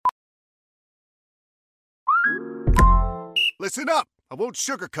Listen up. I won't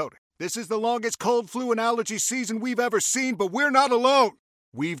sugarcoat it. This is the longest cold, flu, and allergy season we've ever seen, but we're not alone.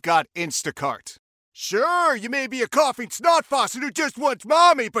 We've got Instacart. Sure, you may be a coughing snot faucet who just wants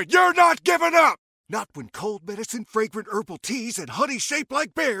mommy, but you're not giving up. Not when cold medicine, fragrant herbal teas, and honey shaped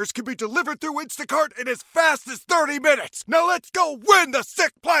like bears can be delivered through Instacart in as fast as 30 minutes. Now let's go win the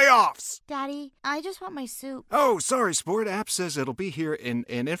sick playoffs. Daddy, I just want my soup. Oh, sorry, Sport. App says it'll be here in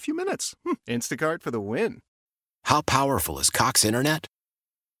a few minutes. Instacart for the win. How powerful is Cox Internet?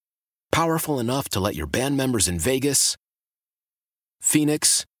 Powerful enough to let your band members in Vegas,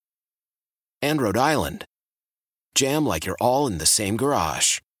 Phoenix, and Rhode Island jam like you're all in the same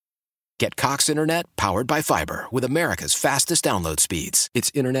garage. Get Cox Internet powered by fiber with America's fastest download speeds.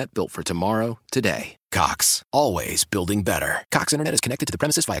 It's internet built for tomorrow, today. Cox, always building better. Cox Internet is connected to the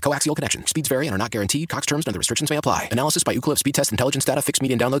premises via coaxial connection. Speeds vary and are not guaranteed. Cox terms and other restrictions may apply. Analysis by Ookla Speed Test Intelligence Data. Fixed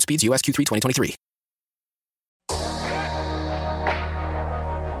median download speeds. US Q3 2023.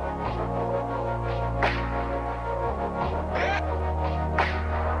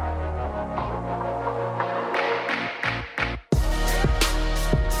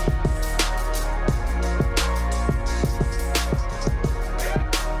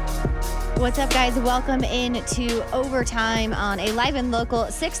 What's up, guys? Welcome into Overtime on a live and local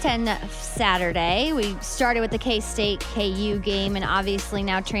 610 Saturday. We started with the K-State KU game and obviously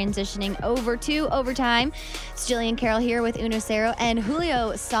now transitioning over to Overtime. It's Jillian Carroll here with Uno Cero and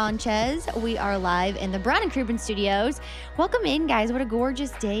Julio Sanchez. We are live in the Brown and Crouppen studios. Welcome in, guys. What a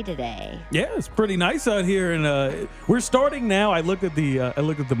gorgeous day today. Yeah, it's pretty nice out here, and we're starting now. I looked at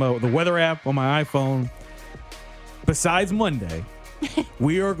the weather app on my iPhone. Besides Monday,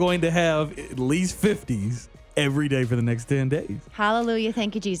 we are going to have at least 50s every day for the next 10 days. Hallelujah.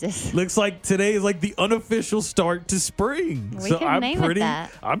 Thank you, Jesus. Looks like today is like the unofficial start to spring.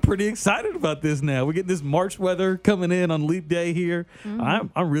 I'm pretty excited about this now. We're getting this March weather coming in on Leap Day here. Mm-hmm.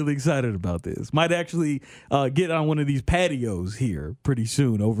 I'm really excited about this. Might actually get on one of these patios here pretty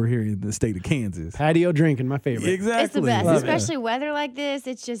soon over here in the state of Kansas. Patio drinking, my favorite. Exactly. It's the best, especially weather like this.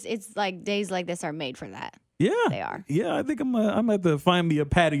 It's like days like this are made for that. Yeah, they are. Yeah, I think I'm gonna have to find me a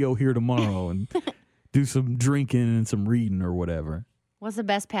patio here tomorrow and do some drinking and some reading or whatever. What's the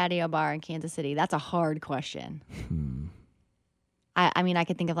best patio bar in Kansas City? That's a hard question. I mean, I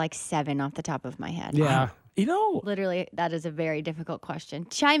could think of like 7 off the top of my head. Yeah. Literally, that is a very difficult question.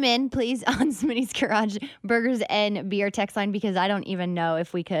 Chime in, please, on Smitty's Garage Burgers and Beer text line, because I don't even know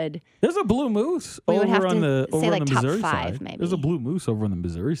if we could. There's a Blue Moose over on the top Missouri 5, side. maybe. There's a Blue Moose over on the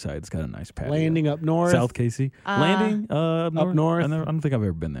Missouri side. It's got a nice patio. Landing up north. South Casey. Landing up north. I don't think I've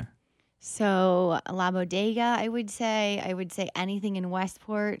ever been there. So La Bodega, I would say anything in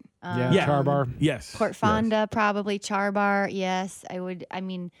Westport. Char Bar. Yes. Port Fonda, probably Char Bar. Yes, I would. I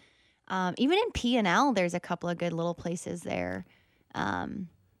mean, even in P&L, there's a couple of good little places there.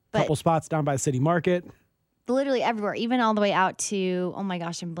 Couple spots down by the city market. Literally everywhere, even all the way out to, oh my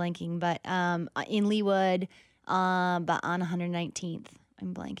gosh, I'm blanking, but in Leawood, but on 119th.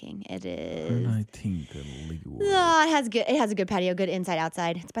 I'm blanking. It is 119th in Leawood. It has a good patio, good inside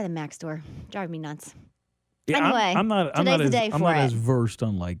outside. It's by the Mac store. Driving me nuts. Yeah, anyway, I'm not for as versed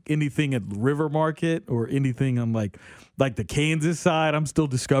on like anything at River Market or anything on like the Kansas side. I'm still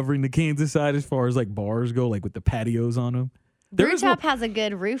discovering the Kansas side as far as like bars go, like with the patios on them. Brewtop has a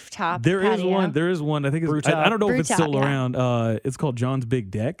good rooftop patio. There is one. I think it's, I don't know if it's still around. It's called John's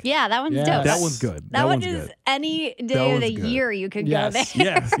Big Deck. Yeah, that one's dope. That one's good. That one is good. Any day of the year you could go there.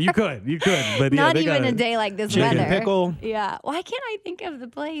 Yes, you could. But not even a day like this weather. Pickle. Yeah. Why can't I think of the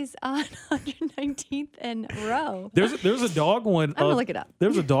place on 119th and Row? There's a dog one. I'm gonna look it up.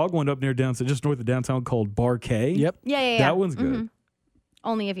 There's a dog one up near downtown, just north of downtown, called Bar K. Yep. Yeah. That one's good. Mm-hmm.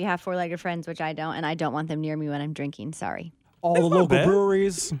 Only if you have 4-legged friends, which I don't, and I don't want them near me when I'm drinking. Sorry. All the local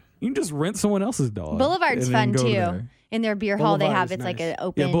breweries. You can just rent someone else's dog. Boulevard's fun too. There. In their beer hall, they have it's nice. like an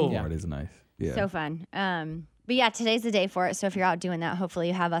open. Yeah, Boulevard is nice. Yeah. So fun. But yeah, today's the day for it. So if you're out doing that, hopefully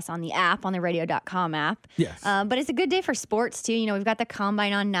you have us on the app, on the radio.com app. Yes. But it's a good day for sports too. You know, we've got the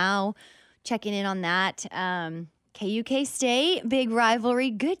combine on now, checking in on that. KU State, big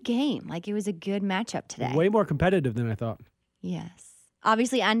rivalry, good game. Like it was a good matchup today. Way more competitive than I thought. Yes.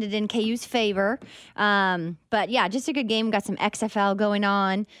 Obviously ended in KU's favor. But yeah, just a good game. Got some XFL going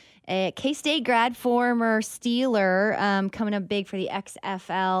on. K-State grad, former Steeler, coming up big for the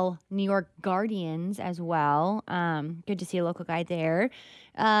XFL New York Guardians as well. Good to see a local guy there.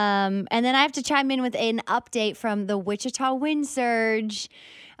 And then I have to chime in with an update from the Wichita Wind Surge.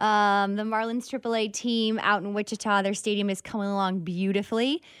 The Marlins AAA team out in Wichita, their stadium is coming along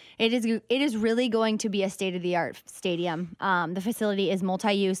beautifully. It is really going to be a state-of-the-art stadium. The facility is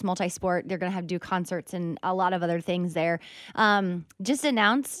multi-use, multi-sport. They're going to do concerts and a lot of other things there. Just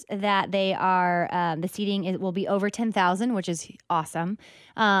announced that they are the seating will be over 10,000, which is awesome.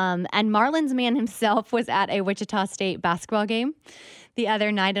 And Marlins man himself was at a Wichita State basketball game the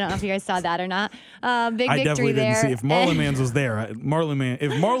other night. I don't know if you guys saw that or not. Big victory there. I definitely didn't see. If Marlins man was there, if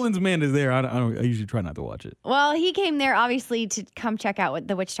Marlins man is there, I usually try not to watch it. Well, he came there obviously to come check out what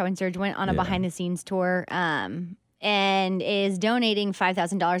the Wichita Wind Surge went on a behind-the-scenes tour. And is donating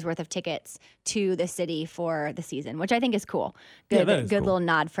 $5,000 worth of tickets to the city for the season, which I think is cool. Good little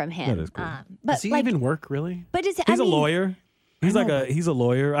nod from him. That is cool. But does he even work, really? But he's a lawyer. He's a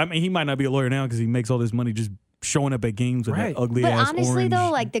lawyer. I mean, he might not be a lawyer now because he makes all this money just showing up at games with that ugly ass orange. But honestly,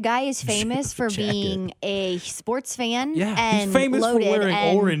 though, like the guy is famous for being a sports fan. Yeah, and he's famous for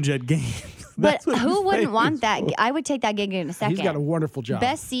wearing orange at games. But who wouldn't want that? I would take that gig in a second. He's got a wonderful job.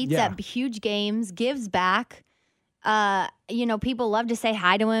 Best seats at huge games, gives back. People love to say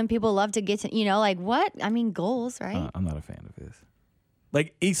hi to him. People love to get to, like what? I mean, goals, right? I'm not a fan of his.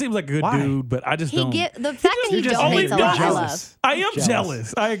 Like, he seems like a good dude, but I just don't. The fact that he donates a lot, I love. I am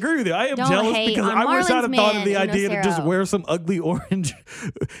jealous. I agree with you. I am jealous because I wish I'd have thought of the idea to just wear some ugly orange.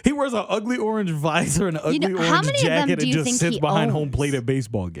 He wears an ugly orange visor and an ugly orange jacket and just sits behind home plate at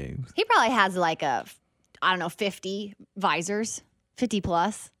baseball games. He probably has 50 visors, 50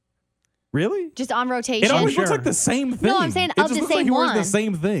 plus. Really? Just on rotation. It always looks like the same thing. No, I'm saying of the same one. He wears the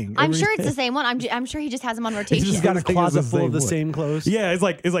same thing. I'm sure it's the same one. I'm sure he just has them on rotation. He's just got a closet full of the same clothes. Yeah, it's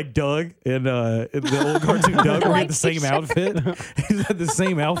like Doug in the old cartoon Doug where he had the same outfit. He's had the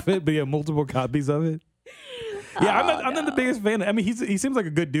same outfit, but he had multiple copies of it. Yeah, I'm not the biggest fan. I mean, he seems like a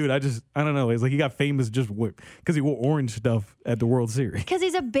good dude. I don't know. It's like he got famous just because he wore orange stuff at the World Series. Because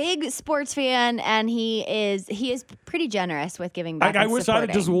he's a big sports fan and he is pretty generous with giving back. I wish I'd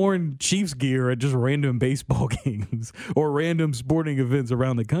have just worn Chiefs gear at just random baseball games or random sporting events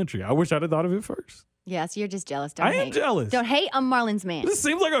around the country. I wish I'd have thought of it first. Yes, you're just jealous. I am jealous. Don't hate a Marlins man. This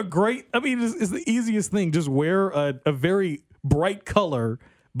seems like a great. I mean, it's the easiest thing. Just wear a very bright color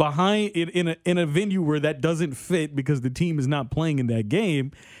behind it in a venue where that doesn't fit because the team is not playing in that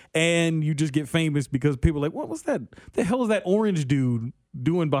game, and you just get famous because people are like, what was that? The hell is that orange dude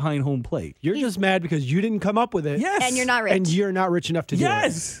doing behind home plate? You're just mad because you didn't come up with it. Yes. And you're not rich. And you're not rich enough to do it.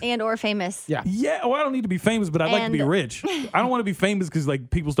 Yes. And or famous. Yeah. Yeah. Well, I don't need to be famous, but I'd like to be rich. I don't want to be famous because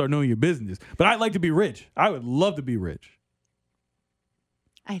people start knowing your business. But I'd like to be rich. I would love to be rich.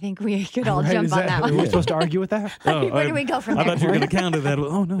 I think we could all jump on that one. Are we supposed to argue with that? Where do we go from there? I thought you were going to counter that.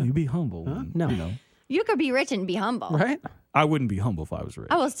 Oh, no, you be humble. Huh? No. You could be rich and be humble. Right? I wouldn't be humble if I was rich.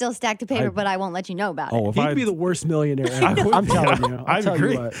 I will still stack the paper, but I won't let you know about it. He'd be the worst millionaire ever. I'm telling you. I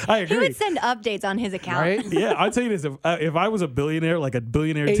agree. I agree. He would send updates on his account. Right? Yeah, I'll tell you this. If I was a billionaire, like a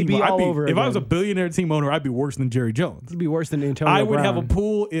billionaire team owner, if I was a billionaire team owner, I'd be worse than Jerry Jones. You'd be worse than Antonio I would Brown. have a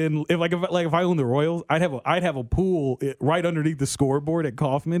pool if I owned the Royals, I'd have a pool right underneath the scoreboard at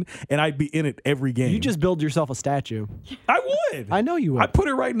Kauffman, and I'd be in it every game. You just build yourself a statue. I would. I know you would. I put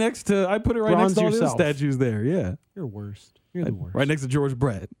it right next to all the statues there. Yeah. You're worst. You're the worst. Right next to George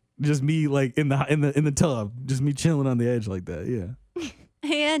Brett. Just me like in the tub. Just me chilling on the edge like that. Yeah.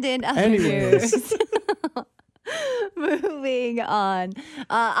 And in other news. Moving on.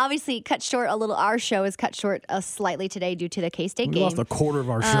 Obviously, our show is cut short slightly today due to the K-State game. We lost a quarter of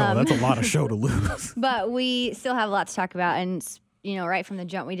our show. That's a lot of show to lose. But we still have a lot to talk about. And, right from the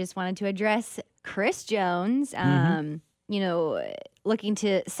jump, we just wanted to address Chris Jones. Looking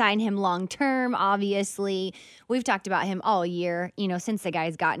to sign him long term, obviously. We've talked about him all year. Since the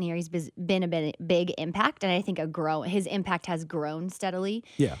guy's gotten here, he's been a big impact. And I think his impact has grown steadily.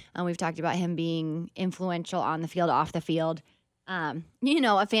 Yeah. And we've talked about him being influential on the field, off the field. A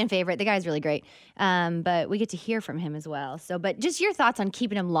fan favorite. The guy's really great. But we get to hear from him as well. But just your thoughts on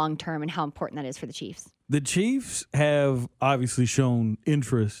keeping him long term and how important that is for the Chiefs. The Chiefs have obviously shown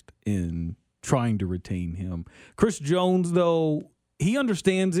interest in trying to retain him. Chris Jones, though, he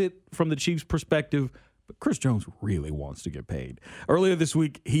understands it from the Chiefs' perspective, but Chris Jones really wants to get paid. Earlier this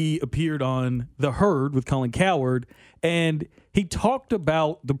week, he appeared on The Herd with Colin Cowherd, and he talked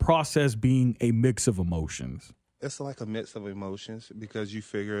about the process being a mix of emotions. It's like a mix of emotions because you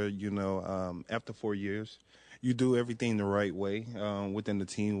figure, after 4 years, you do everything the right way, within the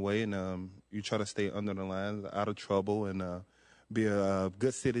team way, and you try to stay under the lines, out of trouble, and be a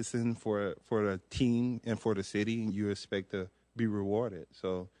good citizen for the team and for the city. You expect to be rewarded.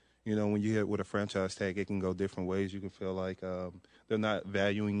 So, when you hit with a franchise tag, it can go different ways. You can feel like the they're not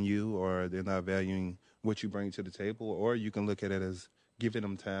valuing you or they're not valuing what you bring to the table. Or you can look at it as giving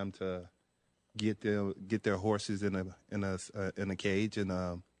them time to get their horses in a cage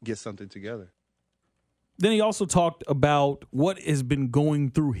and get something together. Then he also talked about what has been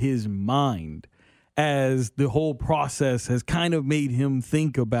going through his mind as the whole process has kind of made him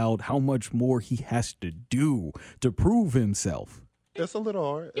think about how much more he has to do to prove himself. It's a little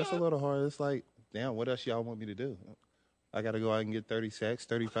hard. It's a little hard. It's like, damn, what else y'all want me to do? I got to go out and get 30 sacks,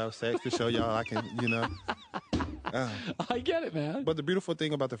 35 sacks to show y'all I can, I get it, man. But the beautiful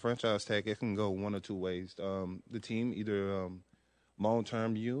thing about the franchise tag, it can go one or two ways. The team either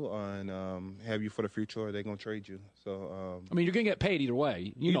long-term you and have you for the future, or they're going to trade you. So I mean, you're going to get paid either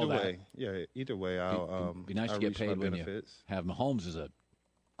way. You know that. Either way. Yeah, either way. It'd be nice to get paid when you have Mahomes as a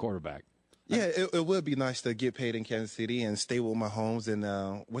quarterback. Yeah, it would be nice to get paid in Kansas City and stay with Mahomes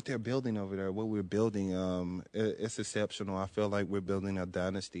and what they're building over there, what we're building. It's exceptional. I feel like we're building a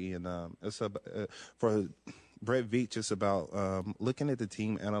dynasty, and for Brett Veach, it's about looking at the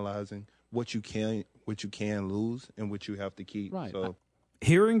team, analyzing what you can lose and what you have to keep. Right. So,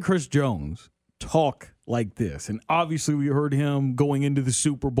 hearing Chris Jones talk like this, and obviously we heard him going into the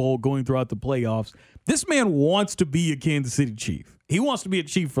Super Bowl, going throughout the playoffs. This man wants to be a Kansas City Chief. He wants to be a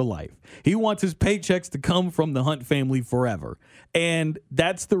Chief for life. He wants his paychecks to come from the Hunt family forever. And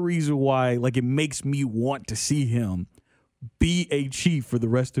that's the reason why, like, it makes me want to see him be a Chief for the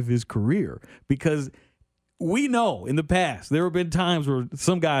rest of his career. Because we know in the past there have been times where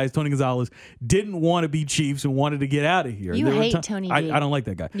some guys, Tony Gonzalez, didn't want to be Chiefs and wanted to get out of here. You hate Tony G. I don't like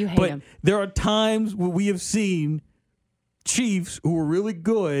that guy. You hate him. There are times where we have seen Chiefs who are really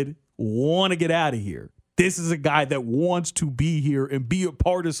good want to get out of here. This is a guy that wants to be here and be a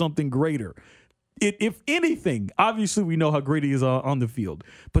part of something greater. If anything, obviously we know how great he is on the field,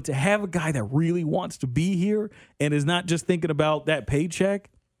 but to have a guy that really wants to be here and is not just thinking about that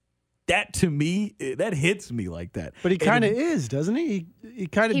paycheck, that to me, that hits me like that. But he kind of is, doesn't he? He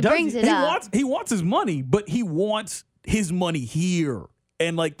kind of does. Brings it up. He wants his money, but he wants his money here.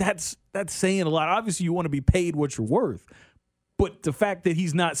 And like that's saying a lot. Obviously you want to be paid what you're worth. But the fact that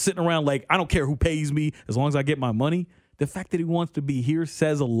he's not sitting around like, I don't care who pays me as long as I get my money, the fact that he wants to be here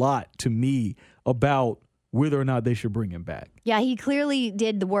says a lot to me about whether or not they should bring him back. Yeah, he clearly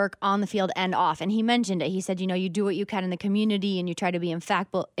did the work on the field and off. And he mentioned it. He said, you do what you can in the community and you try to be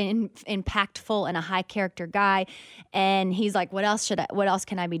impactful and a high character guy. And he's like, what else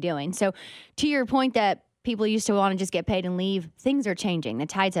can I be doing? So to your point that people used to want to just get paid and leave, things are changing. The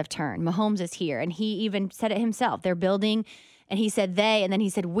tides have turned. Mahomes is here. And he even said it himself. They're building. And he said they, and then he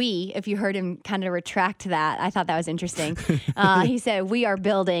said we, if you heard him kind of retract that. I thought that was interesting. He said, we are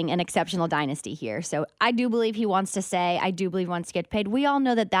building an exceptional dynasty here. So I do believe he wants to stay. I do believe he wants to get paid. We all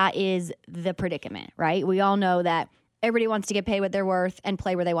know that is the predicament, right? We all know that everybody wants to get paid what they're worth and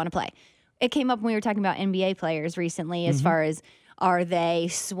play where they want to play. It came up when we were talking about NBA players recently as far as, are they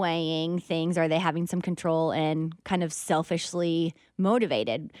swaying things? Are they having some control and kind of selfishly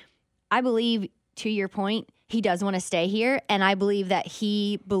motivated? I believe, to your point, he does want to stay here, and I believe that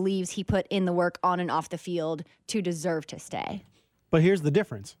he believes he put in the work on and off the field to deserve to stay. But here's the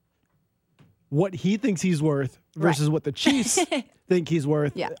difference. What he thinks he's worth versus what the Chiefs think he's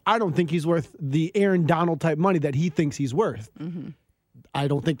worth. Yeah. I don't think he's worth the Aaron Donald type money that he thinks he's worth. Mm-hmm. I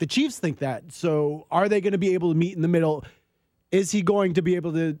don't think the Chiefs think that. So are they going to be able to meet in the middle? Is he going to be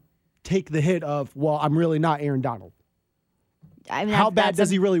able to take the hit of, well, I'm really not Aaron Donald? I mean, how bad does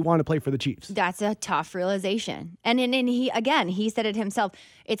he really want to play for the Chiefs? That's a tough realization. And he said it himself.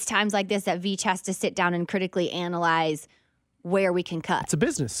 It's times like this that Veach has to sit down and critically analyze where we can cut. It's a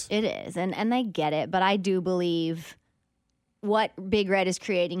business. It is. And they get it. But I do believe what Big Red is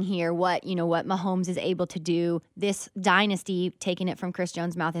creating here, what Mahomes is able to do, this dynasty, taking it from Chris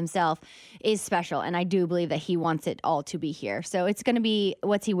Jones' mouth himself, is special. And I do believe that he wants it all to be here. So it's going to be,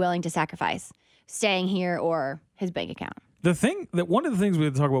 what's he willing to sacrifice? Staying here or his bank account? One of the things we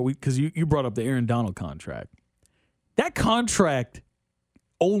have to talk about, because you brought up the Aaron Donald contract. That contract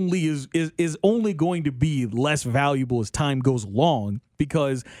only is only going to be less valuable as time goes along,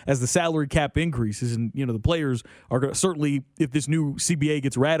 because as the salary cap increases, and the players are going to, certainly if this new CBA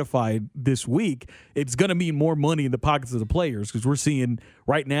gets ratified this week, it's going to mean more money in the pockets of the players, because we're seeing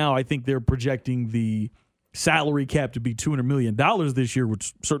right now, I think they're projecting the salary cap to be $200 million this year,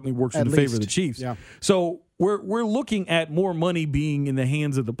 which certainly works in the favor of the Chiefs. Yeah. So we're looking at more money being in the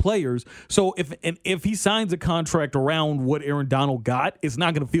hands of the players. So if he signs a contract around what Aaron Donald got, it's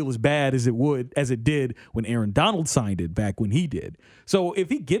not going to feel as bad as it did when Aaron Donald signed it back when he did. So if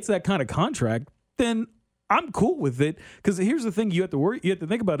he gets that kind of contract, then I'm cool with it. Because here's the thing you have to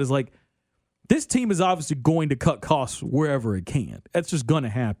think about is like, this team is obviously going to cut costs wherever it can. That's just going to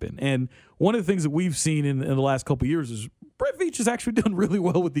happen. And one of the things that we've seen in the last couple of years is Brett Veach has actually done really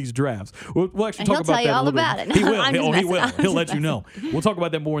well with these drafts. We'll actually talk about that. He'll tell you all about it. He will. He will. He'll let you know. We'll talk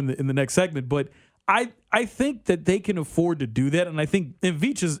about that more in the next segment. But I think that they can afford to do that, and I think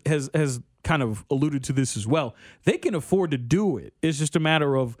Veach has kind of alluded to this as well. They can afford to do it. It's just a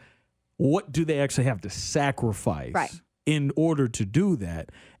matter of what do they actually have to sacrifice in order to do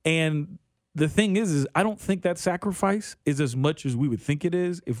that. And the thing is I don't think that sacrifice is as much as we would think it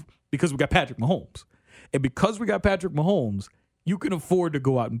is because we got Patrick Mahomes. And because we got Patrick Mahomes, you can afford to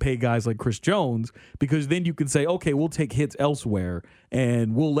go out and pay guys like Chris Jones because then you can say, okay, we'll take hits elsewhere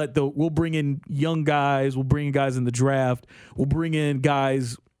and we'll bring in young guys, we'll bring in guys in the draft, we'll bring in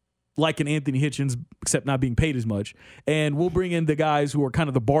guys like an Anthony Hitchens, except not being paid as much, and we'll bring in the guys who are kind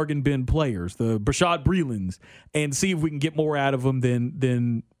of the bargain bin players, the Bashaud Breelands, and see if we can get more out of them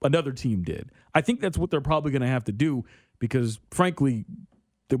than another team did. I think that's what they're probably going to have to do because, frankly,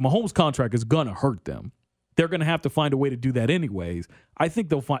 the Mahomes contract is going to hurt them. They're going to have to find a way to do that anyways. I think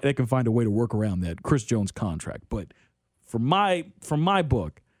they can find a way to work around that Chris Jones contract. But from my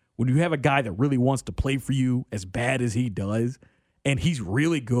book, when you have a guy that really wants to play for you as bad as he does, and he's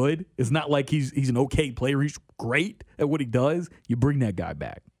really good, it's not like he's an okay player. He's great at what he does. You bring that guy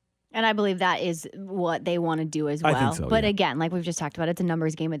back. And I believe that is what they want to do as well. I think so, but again, like we've just talked about, it's a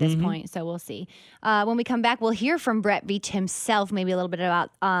numbers game at this point, so we'll see. When we come back, we'll hear from Brett Veach himself, maybe a little bit about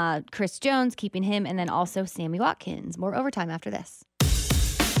Chris Jones, keeping him, and then also Sammy Watkins. More overtime after this.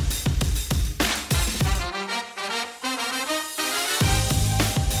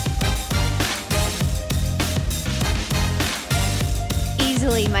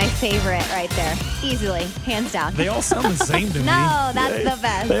 Easily my favorite right there. Easily. Hands down. They all sound the same to me. No, that's the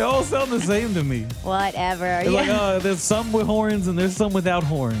best. They all sound the same to me. Whatever. Like, there's some with horns and there's some without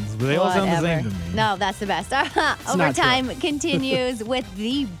horns, but they all sound the same to me. No, that's the best. Overtime continues with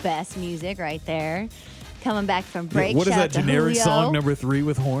the best music right there. Coming back from break. What is that generic Julio. song number 3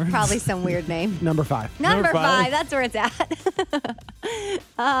 with horns? Probably some weird name. Number 5. Number 5. That's where it's at.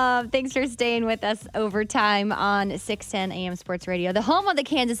 Thanks for staying with us overtime on 610 AM Sports Radio, the home of the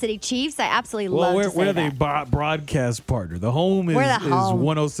Kansas City Chiefs. I absolutely love to say we're that. the broadcast partner. The home is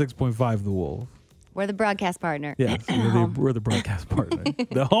 106.5 The Wolf. We're the broadcast partner. Yes, we're the broadcast partner.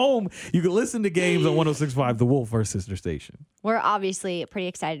 The home, you can listen to games on 106.5 The Wolf, our sister station. We're obviously pretty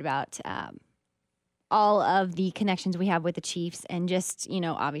excited about all of the connections we have with the Chiefs and just,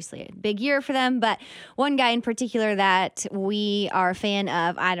 obviously a big year for them. But one guy in particular that we are a fan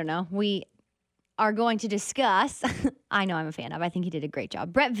of, we are going to discuss. I know I'm a fan of. I think he did a great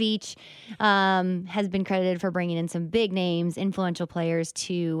job. Brett Veach has been credited for bringing in some big names, influential players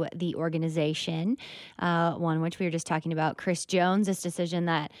to the organization. One which we were just talking about, Chris Jones, this decision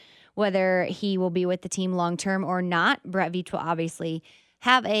that whether he will be with the team long term or not, Brett Veach will obviously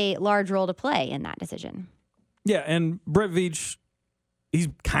have a large role to play in that decision. Yeah, and Brett Veach, he's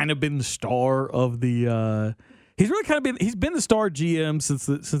kind of been the star of the. He's been the star GM since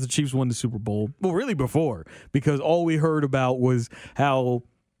the Chiefs won the Super Bowl. Well, really before, because all we heard about was how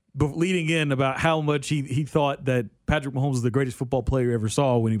leading in about how much he thought that Patrick Mahomes was the greatest football player he ever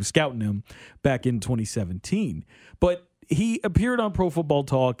saw when he was scouting him back in 2017. But he appeared on Pro Football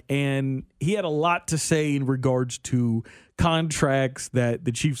Talk, and he had a lot to say in regards to contracts that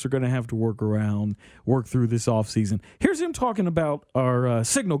the Chiefs are going to have to work through this offseason. Here's him talking about our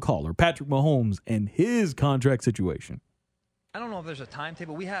signal caller, Patrick Mahomes, and his contract situation. I don't know if there's a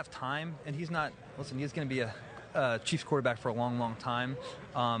timetable. We have time, and he's going to be a Chiefs quarterback for a long, long time.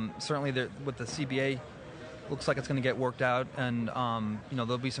 Certainly with the CBA, looks like it's going to get worked out, and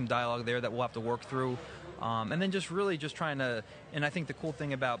there'll be some dialogue there that we'll have to work through. And then just trying to, and I think the cool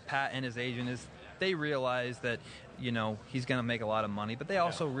thing about Pat and his agent is they realize that, he's going to make a lot of money, but they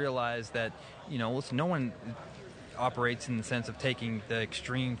also realize that, listen, no one operates in the sense of taking the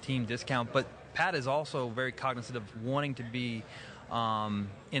extreme team discount, but Pat is also very cognizant of wanting to be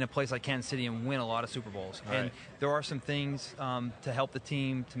in a place like Kansas City and win a lot of Super Bowls. Right. And there are some things to help the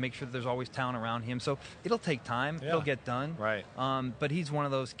team, to make sure that there's always talent around him. So it'll take time. Yeah. It'll get done. Right. But he's one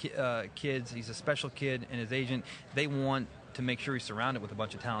of those kids. He's a special kid, and his agent, they want to make sure he's surrounded with a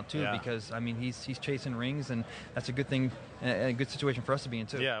bunch of talent too, because he's chasing rings, and that's a good thing, a good situation for us to be in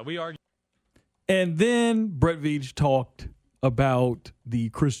too. Yeah, we are. And then Brett Veach talked about the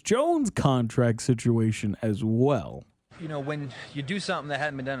Chris Jones contract situation as well. When you do something that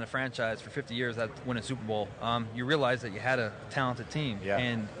hadn't been done in a franchise for 50 years, that win a Super Bowl, you realize that you had a talented team. Yeah.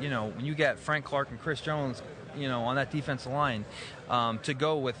 And, when you get Frank Clark and Chris Jones, on that defensive line, to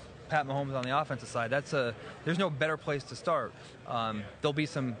go with Pat Mahomes on the offensive side. There's no better place to start. There'll be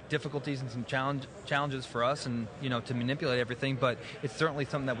some difficulties and some challenges for us, and to manipulate everything. But it's certainly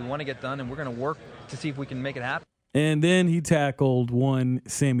something that we want to get done, and we're going to work to see if we can make it happen. And then he tackled one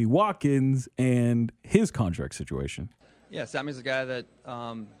Sammy Watkins and his contract situation. Yeah, Sammy's a guy that,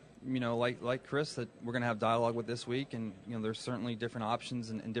 like Chris, that we're going to have dialogue with this week. And, there's certainly different options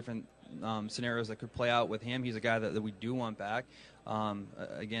and different scenarios that could play out with him. He's a guy that we do want back.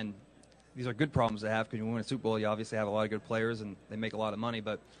 Again, these are good problems to have because when you win a Super Bowl, you obviously have a lot of good players and they make a lot of money.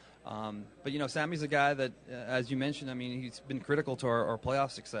 But Sammy's a guy that, as you mentioned, he's been critical to our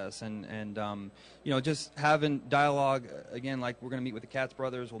playoff success, and just having dialogue again. Like we're going to meet with the Katz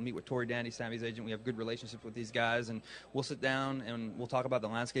brothers, we'll meet with Tory Dandy, Sammy's agent. We have good relationships with these guys, and we'll sit down and we'll talk about the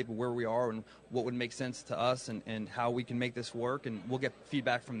landscape of where we are and what would make sense to us, and how we can make this work. And we'll get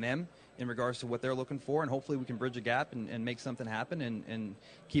feedback from them in regards to what they're looking for, and hopefully we can bridge a gap and make something happen and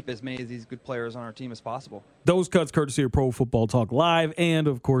keep as many of these good players on our team as possible. Those cuts courtesy of Pro Football Talk Live and,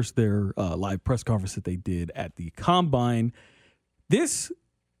 of course, their live press conference that they did at the Combine. This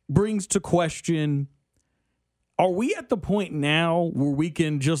brings to question, are we at the point now where we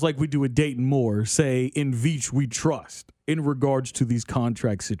can, just like we do with Dayton Moore, say, in Veach we trust in regards to these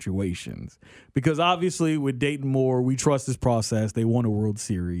contract situations? Because obviously with Dayton Moore, we trust his process. They won a World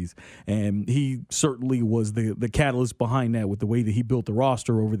Series, and he certainly was the catalyst behind that with the way that he built the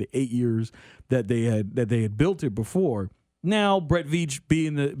roster over the 8 years that they had built it before. Now, Brett Veach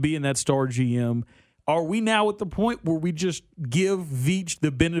being that star GM, are we now at the point where we just give Veach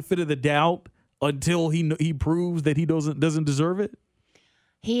the benefit of the doubt until he proves that he doesn't deserve it?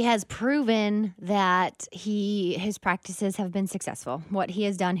 He has proven that his practices have been successful. What he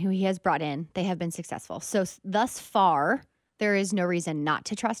has done, who he has brought in, they have been successful. So thus far, there is no reason not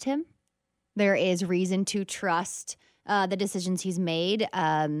to trust him. There is reason to trust the decisions he's made.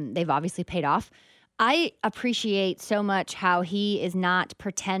 They've obviously paid off. I appreciate so much how he is not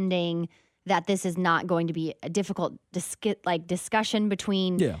pretending that this is not going to be a difficult discussion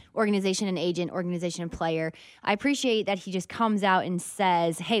between organization and agent, organization and player. I appreciate that he just comes out and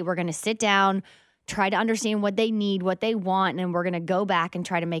says, hey, we're going to sit down, try to understand what they need, what they want, and we're going to go back and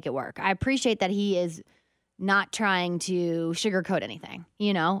try to make it work. I appreciate that he is not trying to sugarcoat anything,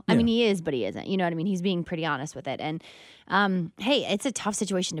 I mean, he is, but he isn't, you know what I mean? He's being pretty honest with it. And, hey, it's a tough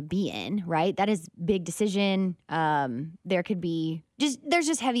situation to be in, right? That is big decision. There could be there's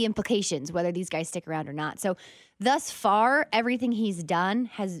just heavy implications whether these guys stick around or not. So thus far, everything he's done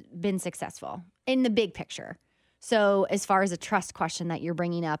has been successful in the big picture. So as far as a trust question that you're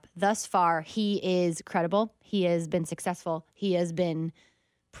bringing up, thus far, he is credible. He has been successful. He has been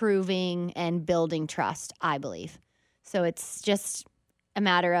proving and building trust, I believe. So it's just a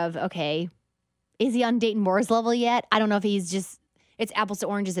matter of, okay, is he on Dayton Moore's level yet? I don't know if it's apples to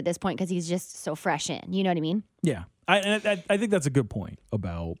oranges at this point because he's just so fresh in. You know what I mean? Yeah. I think that's a good point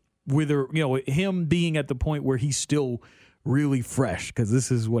about whether, him being at the point where he's still really fresh, because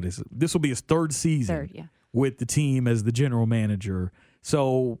this will be his third season with the team as the general manager.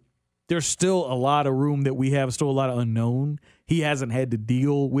 So there's still a lot of room that we have, still a lot of unknown. He hasn't had to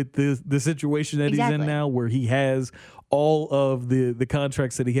deal with the situation that he's in now, where he has all of the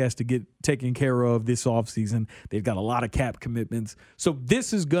contracts that he has to get taken care of this offseason. They've got a lot of cap commitments. So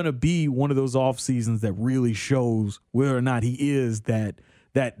this is going to be one of those off seasons that really shows whether or not he is that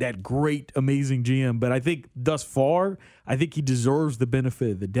great, amazing GM. But I think thus far, I think he deserves the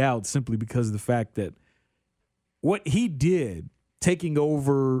benefit of the doubt simply because of the fact that what he did taking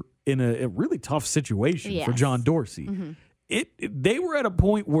over in a really tough situation for John Dorsey. Mm-hmm. They were at a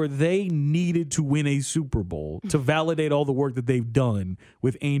point where they needed to win a Super Bowl to validate all the work that they've done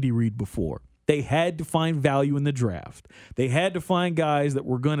with Andy Reid before. They had to find value in the draft. They had to find guys that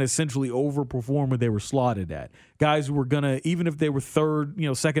were going to essentially overperform where they were slotted at. Guys who were going to, even if they were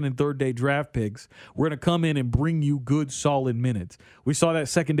second and third day draft picks, were going to come in and bring you good, solid minutes. We saw that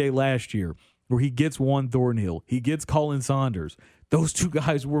second day last year where he gets Juan Thornhill. He gets Colin Saunders. Those two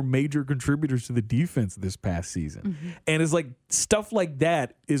guys were major contributors to the defense this past season. Mm-hmm. And it's like stuff like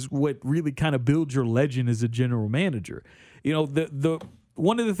that is what really kind of builds your legend as a general manager. The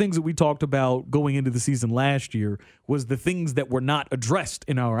one of the things that we talked about going into the season last year was the things that were not addressed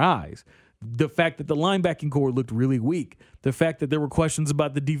in our eyes. The fact that the linebacking core looked really weak. The fact that there were questions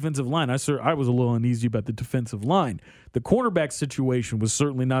about the defensive line. I was a little uneasy about the defensive line. The cornerback situation was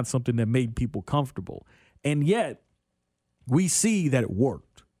certainly not something that made people comfortable. And yet, we see that it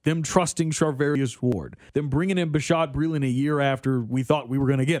worked. Them trusting Charvarius Ward. Them bringing in Bashaud Breeland a year after we thought we were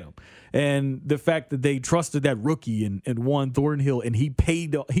going to get him. And the fact that they trusted that rookie and Juan Thornhill, and he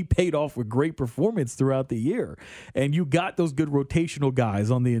paid off with great performance throughout the year. And you got those good rotational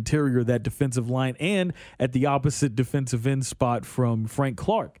guys on the interior of that defensive line and at the opposite defensive end spot from Frank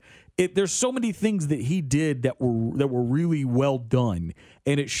Clark. There's so many things that he did that were really well done,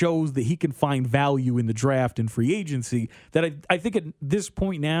 and it shows that he can find value in the draft and free agency. That I think at this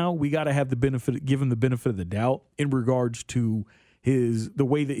point now we got to have give him the benefit of the doubt in regards to the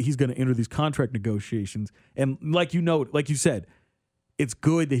way that he's going to enter these contract negotiations. And like you said, it's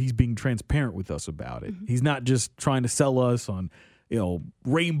good that he's being transparent with us about it. Mm-hmm. He's not just trying to sell us on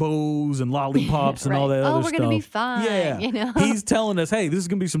rainbows and lollipops and all that other stuff. Oh, we're going to be fine. Yeah. He's telling us, hey, this is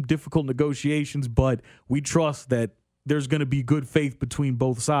going to be some difficult negotiations, but we trust that there's going to be good faith between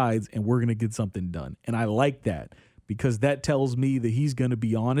both sides and we're going to get something done. And I like that because that tells me that he's going to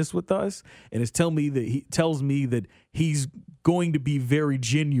be honest with us, and it tells me that he's going to be very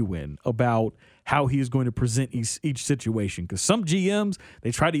genuine about how he is going to present each situation. Because some GMs,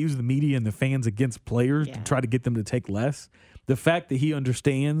 they try to use the media and the fans against players to try to get them to take less. The fact that he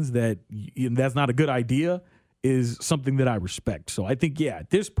understands that that's not a good idea is something that I respect. So I think, at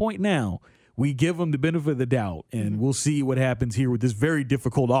this point now, we give him the benefit of the doubt, and we'll see what happens here with this very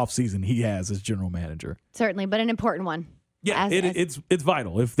difficult offseason he has as general manager. Certainly, but an important one. Yeah, it's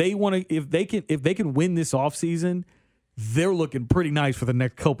vital. If they can win this offseason, they're looking pretty nice for the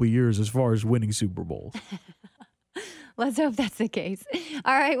next couple of years as far as winning Super Bowls. Let's hope that's the case.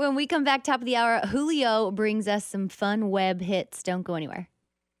 All right, when we come back, top of the hour, Julio brings us some fun web hits. Don't go anywhere.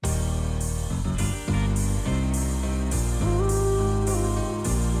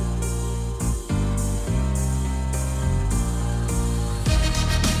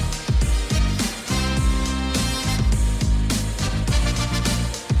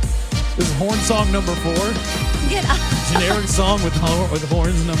 This is horn song number 4. Get up. Generic song with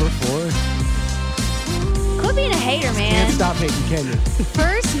horns number 4. Quit being a hater, man. Can't stop hating, can you?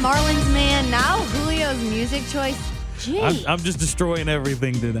 First Marlins man, now Julio's music choice. Jeez. I'm just destroying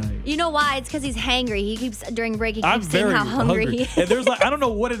everything tonight. You know why? It's because he's hangry. He keeps, during break, he keeps saying how hungry he is. And there's I don't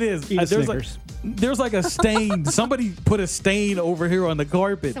know what it is. There's like a stain. Somebody put a stain over here on the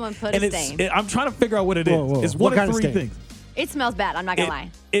carpet. Someone put a stain. I'm trying to figure out what it is. Whoa. It's one of 3 things. It smells bad. I'm not going to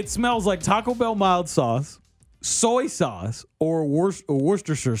lie. It smells like Taco Bell mild sauce, soy sauce, or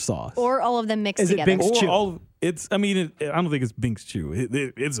Worcestershire sauce. Or all of them mixed together. Is it Binks Chew? I don't think it's Binks Chew.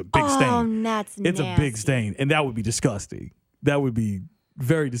 It's a big stain. Oh, that's nasty. It's a big stain, and that would be disgusting. That would be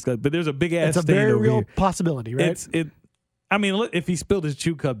very disgusting. But there's a big ass stain over here. It's a very real possibility, right? If he spilled his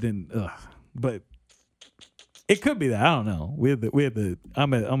chew cup, then but it could be that. I don't know.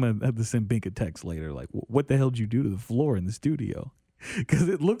 I'm gonna have to send Bink a text later. Like, what the hell did you do to the floor in the studio? Because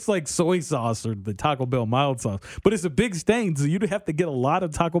it looks like soy sauce or the Taco Bell mild sauce, but it's a big stain, so you'd have to get a lot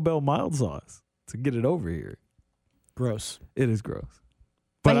of Taco Bell mild sauce to get it over here. Gross. It is gross.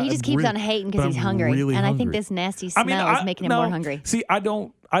 But he just keeps on hating because he's hungry, really and hungry. I think this nasty smell is making him more hungry. See, I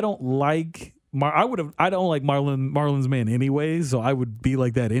don't like Marlins man anyways, so I would be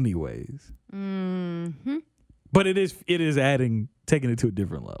like that anyways. Mm-hmm. But it is taking it to a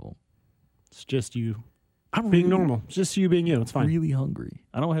different level. It's just you being normal. It's just you being you. It's fine. Really hungry.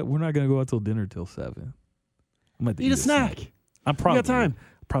 We're not gonna go out till dinner till 7. I'm gonna eat a snack. I'm probably you got time.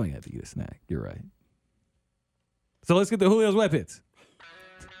 Probably gonna have to eat a snack. You're right. So let's get to Julio's web hits.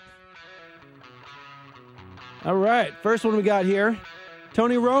 All right. First one we got here.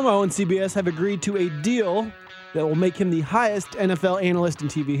 Tony Romo and CBS have agreed to a deal that will make him the highest NFL analyst in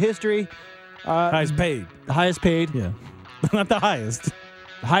TV history. Highest paid. The highest paid. Yeah. Not the highest.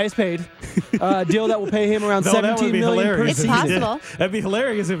 The highest paid. Deal that will pay him around $17 million per season. It's possible. That'd be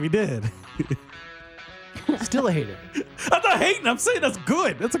hilarious if he did. Still a hater. I'm not hating. I'm saying that's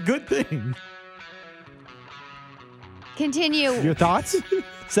good. That's a good thing. Continue. Your thoughts?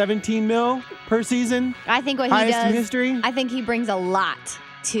 17 mil per season. I think what he highest does. in history. I think he brings a lot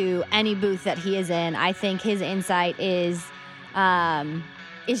to any booth that he is in. I think his insight is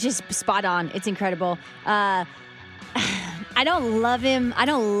just spot on. It's incredible. I don't love him. I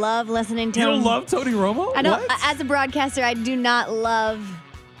don't love listening to him. You don't love Tony Romo? I don't. What? As a broadcaster, I do not love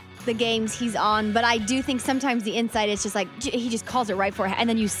the games he's on, but I do think sometimes the insight is just like he just calls it right for it, and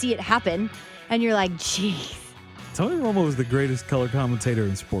then you see it happen, and you're like, geez. Tony Romo is the greatest color commentator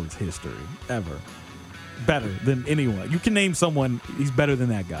in sports history ever. Better than anyone. You can name someone, he's better than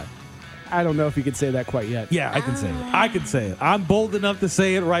that guy. I don't know if you could say that quite yet. Yeah, I can say it. I can say it. I'm bold enough to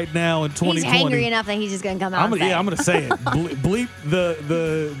say it right now in 2020. He's angry enough that he's just going to come out and say it. I'm going to say it. Bleep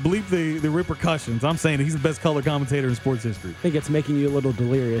the repercussions. I'm saying he's the best color commentator in sports history. I think it's making you a little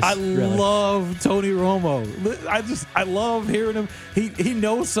delirious. I love Tony Romo. I love hearing him. He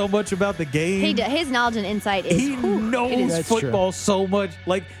knows so much about the game. His knowledge and insight is. He knows football so much.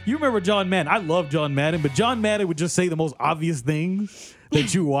 Like, you remember John Madden. I love John Madden, but John Madden would just say the most obvious things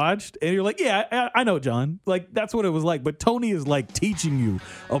that you watched, and you're like, yeah, I know, John. Like, that's what it was like. But Tony is like teaching you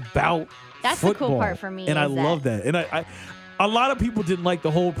about that's football. The cool part for me, and I love that. And I a lot of people didn't like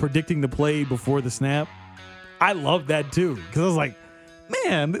the whole predicting the play before the snap. I love that too, because I was like,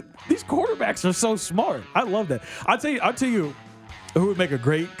 man, these quarterbacks are so smart. I love that. I'll tell you who would make a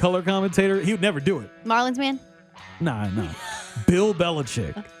great color commentator. He would never do it. Marlins man? Nah. Bill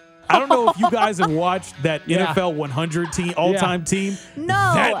Belichick. I don't know if you guys have watched that NFL 100 team, all-time team. No,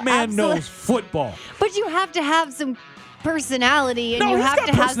 that man absolutely. knows football. But you have to have some personality, and no, you have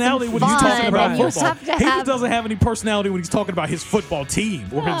to have some when fun. He's talking about and football. He doesn't have any personality when he's talking about his football team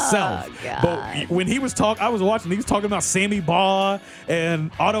or himself. God. But when he was talking, I was watching. He was talking about Sammy Baugh and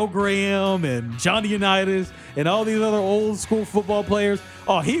Otto Graham and Johnny Unitas and all these other old school football players.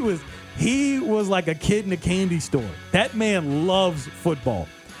 Oh, he was like a kid in a candy store. That man loves football.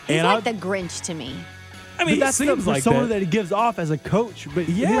 He's like the Grinch to me. I mean, that's seems like someone that he gives off as a coach. But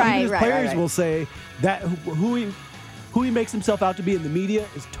his players will say that who he makes himself out to be in the media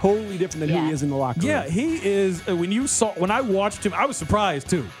is totally different than who he is in the locker room. Yeah, he is. When I watched him, I was surprised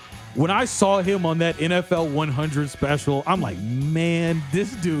too. When I saw him on that NFL 100 special, I'm like, man,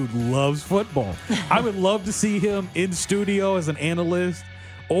 this dude loves football. I would love to see him in studio as an analyst,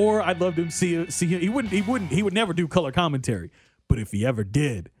 or I'd love to see him. He would never do color commentary. But if he ever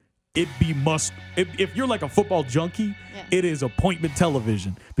did, it'd be must. If you're like a football junkie, it is appointment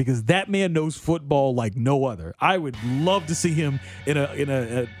television, because that man knows football like no other. I would love to see him in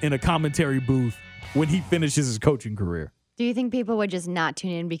a commentary booth when he finishes his coaching career. Do you think people would just not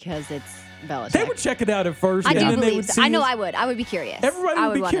tune in because it's Belichick? They would check it out at first. I do believe that. I know I would. I would be curious.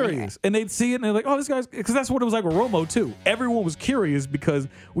 Everybody would be curious. And they'd see it and they're like, oh, this guy's, because that's what it was like with Romo too. Everyone was curious because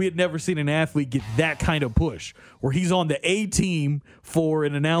we had never seen an athlete get that kind of push where he's on the A team for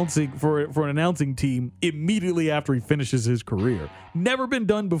an announcing team immediately after he finishes his career. Never been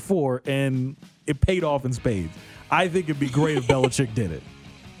done before, and it paid off in spades. I think it'd be great if Belichick did it.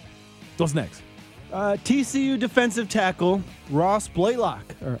 What's next? TCU defensive tackle Ross Blacklock,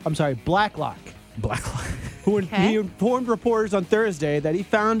 who he informed reporters on Thursday that he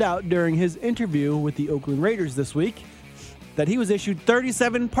found out during his interview with the Oakland Raiders this week that he was issued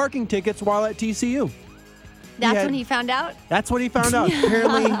 37 parking tickets while at TCU. That's when he found out? That's when he found out.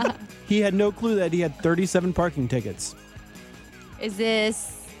 Apparently, he had no clue that he had 37 parking tickets. Is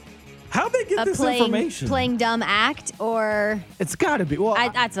this... How'd they get this information? Playing dumb act, or it's got to be. Well,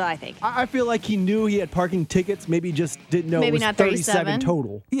 that's what I think. I feel like he knew he had parking tickets. Maybe he just didn't know it was not 37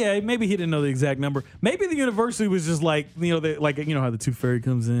 total. Yeah, maybe he didn't know the exact number. Maybe the university was just like, how the tooth fairy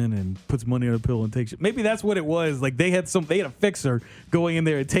comes in and puts money on a pill and takes it. Maybe that's what it was. Like they had a fixer going in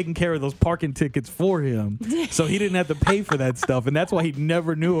there and taking care of those parking tickets for him, so he didn't have to pay for that stuff, and that's why he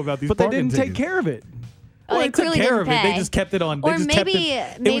never knew about these. But parking they didn't take care of it. Well, they took care of it. They just kept it on. Or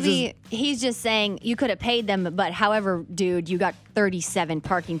maybe he's just saying you could have paid them, but however, dude, you got 37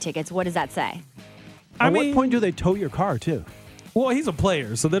 parking tickets. What does that say? At what point do they tow your car too? Well, he's a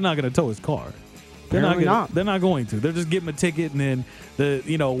player, so they're not going to tow his car. They're not going to. They're just giving him a ticket, and then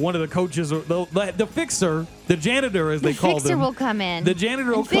one of the coaches, or the fixer, the janitor, as they call them. The fixer will come in. The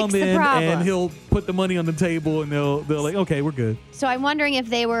janitor will come in, and he'll put the money on the table, and they'll like, okay, we're good. So I'm wondering if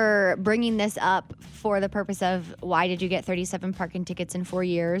they were bringing this up for the purpose of why did you get 37 parking tickets in 4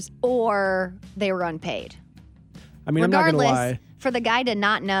 years, or they were unpaid. I mean, regardless, I'm not going to lie. For the guy to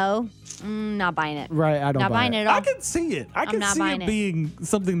not know, not buying it. Right, I don't not buying it at all. I can see it. I can see it being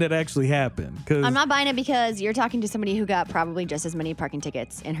something that actually happened. I'm not buying it because you're talking to somebody who got probably just as many parking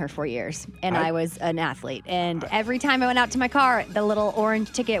tickets in her 4 years, and I was an athlete. And every time I went out to my car, the little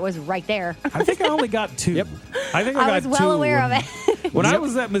orange ticket was right there. I think I only got 2. Yep. I was well aware of it. When I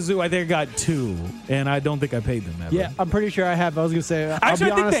was at Mizzou, I think I got 2, and I don't think I paid them ever. Yeah, I'm pretty sure I have. I was going to say, I'll be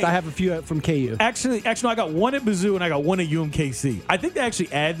honest, I have a few from KU. Actually, no, I got 1 at Mizzou, and I got 1 at UMKC. I think they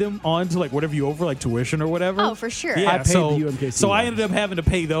actually add them on to like whatever you owe for like tuition or whatever. Oh, for sure. Yeah, I paid the UMKC. So I ended up having to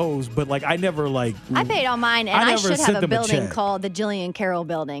pay those, but like I never like. I paid all mine, and I should have a building called the Jillian Carroll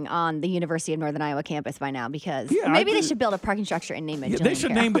Building on the University of Northern Iowa campus by now, because maybe they should build a parking structure and name it Jillian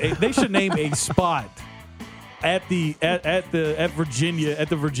Carroll. They should name a spot at the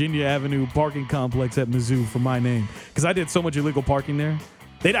Virginia Avenue parking complex at Mizzou for my name, because I did so much illegal parking there.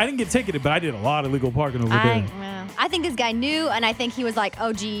 I didn't get ticketed, but I did a lot of legal parking over there. I think this guy knew, and I think he was like,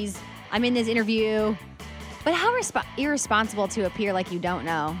 oh, geez, I'm in this interview. But how irresponsible to appear like you don't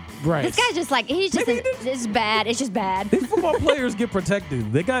know. Right. This guy's just like, it's bad. It's just bad. These football players get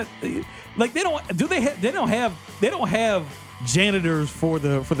protected. They got, like, they don't have janitors for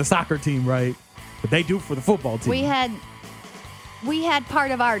the soccer team, right? But they do for the football team. We had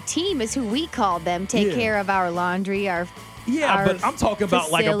part of our team is who we called them, take care of our laundry, our but I'm talking about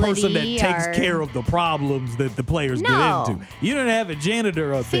like a person that takes care of the problems that the players get into. You don't have a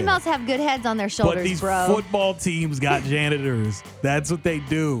janitor up there. Females have good heads on their shoulders, but these bro. football teams got janitors. That's what they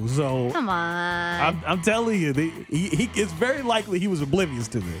do. So come on. I'm telling you, it's very likely he was oblivious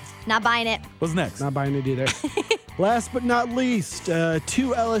to this. Not buying it. What's next? Not buying it either. Last but not least, 2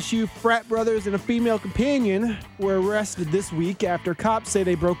 LSU frat brothers and a female companion were arrested this week after cops say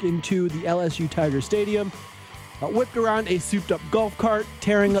they broke into the LSU Tiger Stadium, whipped around a souped-up golf cart,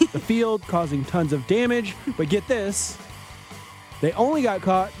 tearing up the field, causing tons of damage. But get this, they only got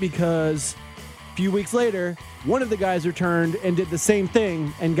caught because a few weeks later, one of the guys returned and did the same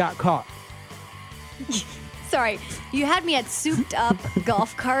thing and got caught. Sorry, you had me at souped-up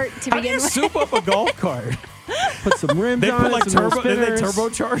golf cart to begin with. Soup up a golf cart? Put some rims on it, they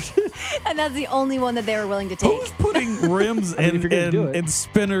turbocharge it? And that's the only one that they were willing to take. Who's putting rims and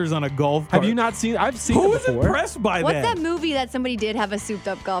spinners on a golf cart? Have you not seen? I've seen Who it before. Who is impressed by What's that? What's that movie that somebody did have a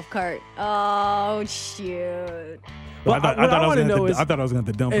souped-up golf cart? Oh, shoot. Well, I thought I was going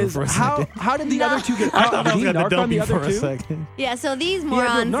to dump her for a second. How did the other two get caught? I thought I was going to dump you for two? a second. Yeah, so these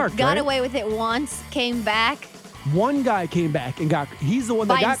morons got away with it once, came back. One guy came back and he's the one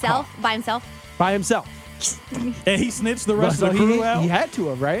that got caught. By himself? By himself. And he snitched the rest of the crew out? He had to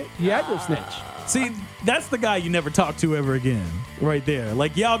have, right? He had to have snitched. See, that's the guy you never talk to ever again, right there.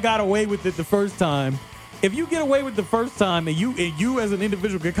 Like, y'all got away with it the first time. If you get away with the first time and you as an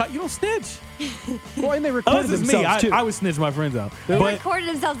individual get caught, you don't snitch. Well, and they recorded themselves, too. I would snitch my friends out. They recorded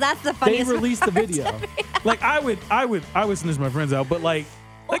themselves. That's the funniest They released the video. Like, I would snitch my friends out, but like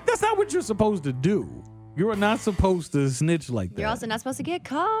that's not what you're supposed to do. You're not supposed to snitch like that. You're also not supposed to get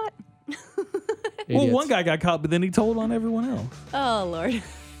caught. Well, one guy got caught, but then he told on everyone else. Oh, Lord.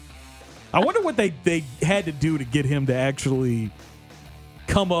 I wonder what they had to do to get him to actually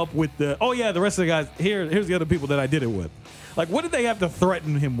come up with the rest of the guys, here's the other people that I did it with. Like, what did they have to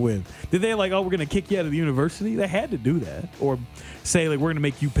threaten him with? Did they like, we're going to kick you out of the university? They had to do that. Or say, like, we're going to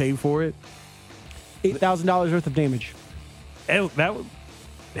make you pay for it. $8,000 worth of damage. That's a lot of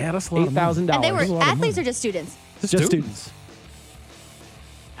money. $8,000. And they were athletes or just students? Just students.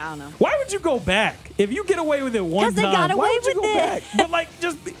 I don't know. Why would you go back? If you get away with it one time, because they got away with it. Back? But like,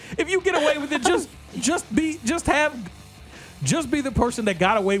 if you get away with it, just be the person that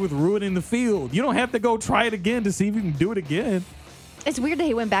got away with ruining the field. You don't have to go try it again to see if you can do it again. It's weird that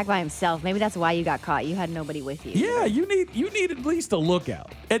he went back by himself. Maybe that's why you got caught. You had nobody with you. Yeah, you need at least a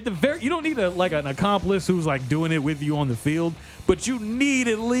lookout. You don't need an accomplice who's like doing it with you on the field, but you need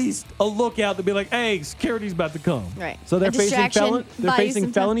at least a lookout to be like, hey, security's about to come. Right. So they're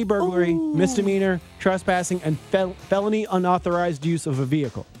facing felony burglary, misdemeanor, trespassing, and felony unauthorized use of a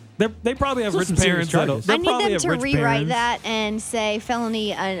vehicle. They probably have rich parents. I need them to rewrite that and say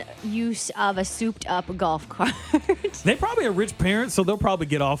felony use of a souped-up golf cart. They probably have rich parents, so they'll probably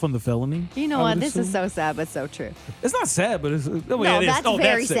get off on the felony. You know what? This is so sad, but so true. It's not sad, but it's it is. That's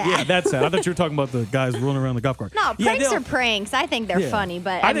very sad. Yeah, that's sad. I thought you were talking about the guys rolling around the golf cart. No, pranks are pranks. I think they're funny,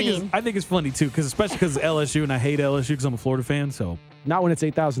 but I think it's funny too, especially because it's LSU, and I hate LSU because I'm a Florida fan. So not when it's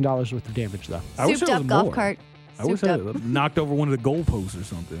 $8,000 worth of damage, though. Souped-up golf cart. I wish I knocked over one of the goalposts or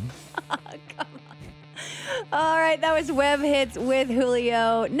something. Come on. All right, that was Web Hits with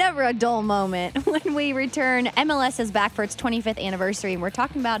Julio. Never a dull moment. When we return, MLS is back for its 25th anniversary, and we're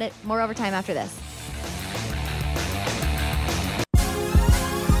talking about it. More Overtime after this.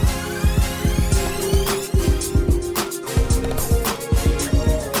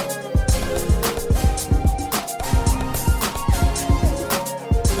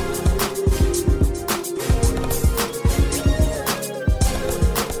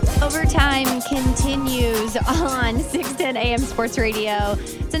 Continues on 610 AM Sports Radio.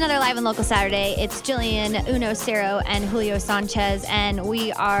 It's another Live and Local Saturday. It's Jillian, Uno Cero, and Julio Sanchez, and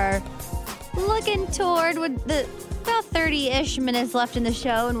we are looking toward with the about 30-ish minutes left in the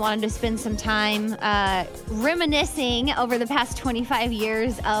show and wanted to spend some time reminiscing over the past 25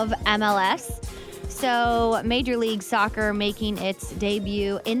 years of MLS. So Major League Soccer making its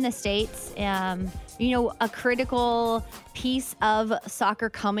debut in the States. A critical piece of soccer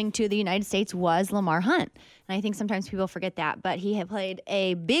coming to the United States was Lamar Hunt. And I think sometimes people forget that, but he had played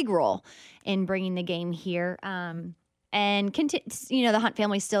a big role in bringing the game here. And the Hunt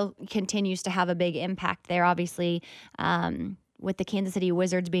family still continues to have a big impact there, obviously, with the Kansas City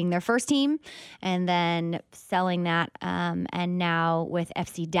Wizards being their first team and then selling that, and now with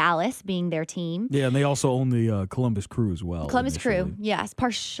FC Dallas being their team. Yeah, and they also own the Columbus Crew as well. Columbus Crew, yes,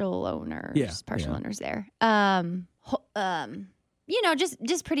 partial owners. Yeah, owners there.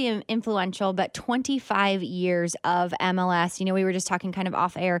 Just pretty influential, but 25 years of MLS. We were just talking kind of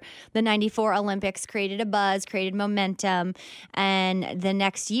off air. The 94 Olympics created a buzz, created momentum, and the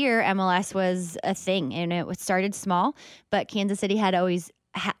next year MLS was a thing, and it started small, but Kansas City had always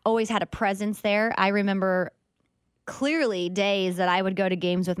had a presence there. I remember clearly days that I would go to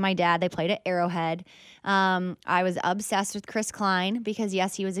games with my dad. They played at Arrowhead. I was obsessed with Chris Klein because,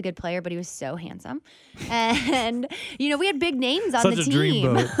 yes, he was a good player, but he was so handsome. And, we had big names on the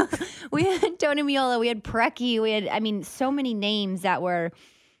team. We had Tony Meola, we had Preki, we had, so many names that were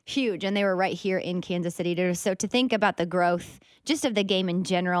huge, and they were right here in Kansas City. So to think about the growth just of the game in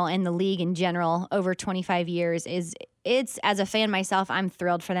general and the league in general over 25 years it's, as a fan myself, I'm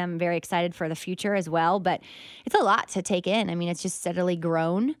thrilled for them, very excited for the future as well, but it's a lot to take in. It's just steadily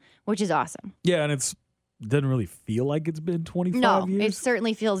grown, which is awesome. Yeah, and it doesn't really feel like it's been 25 years. No, it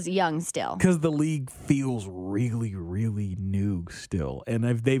certainly feels young still. Because the league feels really, really new still. And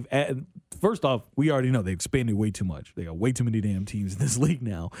if they've first off, we already know they expanded way too much. They got way too many damn teams in this league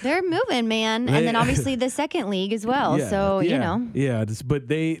now. They're moving, man. And then obviously the second league as well. Yeah, but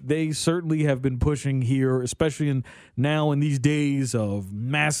they certainly have been pushing here, especially now in these days of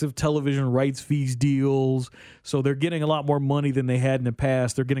massive television rights fees deals. So they're getting a lot more money than they had in the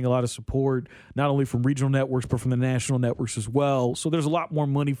past. They're getting a lot of support, not only from regional networks, but from the national networks as well. So there's a lot more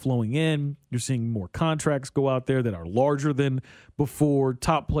money flowing in. You're seeing more contracts go out there that are larger than before.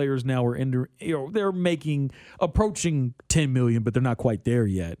 Top players now are they're approaching 10 million, but they're not quite there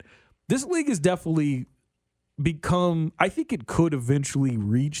yet. This league has definitely become, I think it could eventually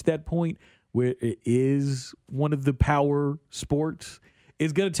reach that point where it is one of the power sports.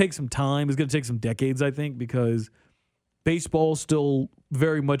 It's going to take some time. It's going to take some decades, I think, because baseball is still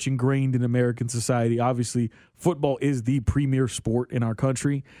very much ingrained in American society. Obviously, football is the premier sport in our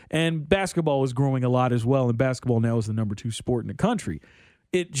country, and basketball is growing a lot as well, and basketball now is the number 2 sport in the country.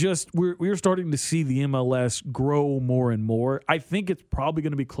 We're starting to see the MLS grow more and more. I think it's probably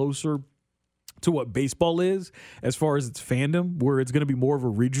going to be closer to what baseball is as far as its fandom, where it's going to be more of a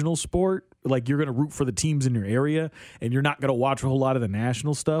regional sport. Like, you're going to root for the teams in your area, and you're not going to watch a whole lot of the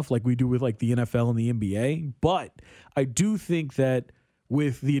national stuff like we do with like the NFL and the NBA. But I do think that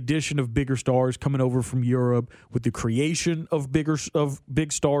with the addition of bigger stars coming over from Europe, with the creation of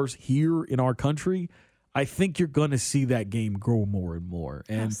big stars here in our country, I think you're going to see that game grow more and more.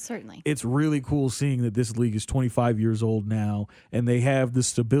 And certainly. It's really cool seeing that this league is 25 years old now, and they have the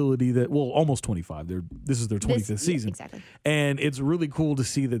stability that, almost 25. This is their 25th season. Yeah, exactly. And it's really cool to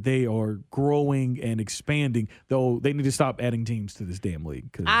see that they are growing and expanding, though they need to stop adding teams to this damn league.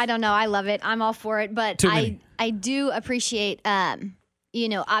 I don't know. I love it. I'm all for it. But I do appreciate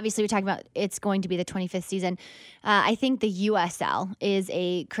obviously we're talking about it's going to be the 25th season. I think the USL is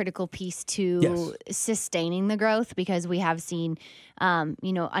a critical piece to sustaining the growth, because we have seen,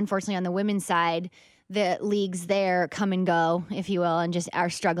 unfortunately on the women's side, the leagues there come and go, if you will, and just are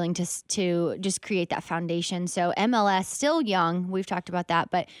struggling to just create that foundation. So MLS, still young, we've talked about that,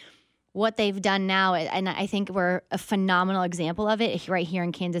 but what they've done now, and I think we're a phenomenal example of it right here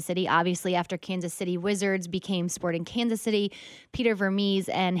in Kansas City. Obviously, after Kansas City Wizards became Sporting Kansas City, Peter Vermes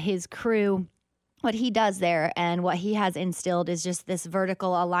and his crew, what he does there and what he has instilled is just this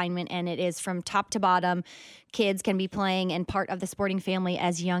vertical alignment, and it is from top to bottom. Kids can be playing and part of the Sporting family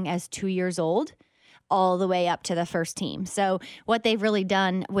as young as 2 years old, all the way up to the first team. So what they've really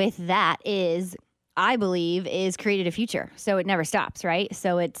done with that is, I believe, is created a future. So it never stops, right?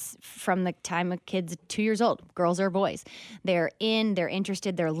 So it's from the time a kid's 2 years old, girls or boys. They're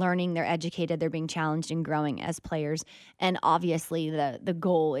interested, they're learning, they're educated, they're being challenged and growing as players. And obviously the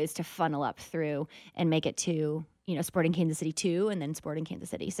goal is to funnel up through and make it to, Sporting Kansas City 2 and then Sporting Kansas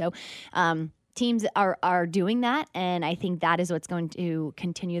City. So teams are doing that, and I think that is what's going to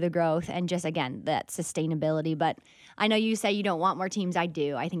continue the growth and just, again, that sustainability. But I know you say you don't want more teams. I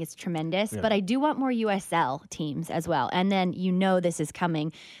do. I think it's tremendous, but I do want more USL teams as well. And then this is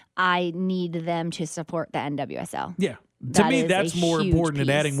coming. I need them to support the NWSL. Yeah. To me, that's more important than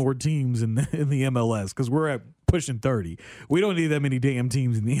adding more teams in the MLS, because we're at pushing 30. We don't need that many damn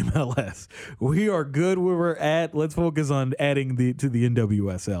teams in the MLS. We are good where we're at. Let's focus on adding to the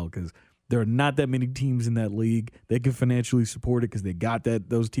NWSL, because There are not that many teams in that league. They can financially support it because they got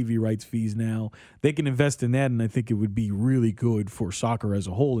those TV rights fees now. They can invest in that, and I think it would be really good for soccer as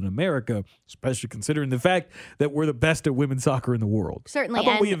a whole in America, especially considering the fact that we're the best at women's soccer in the world. Certainly.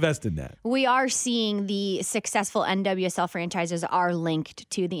 How about we invest in that? We are seeing the successful NWSL franchises are linked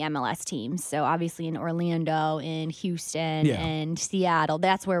to the MLS teams. So obviously in Orlando, in Houston, and Seattle,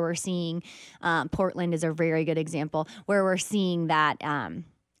 that's where we're seeing Portland is a very good example where we're seeing that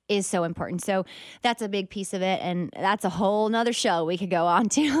is so important. So that's a big piece of it, and that's a whole nother show we could go on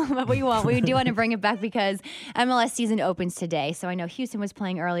to, but we won't. We do want to bring it back because MLS season opens today. So I know Houston was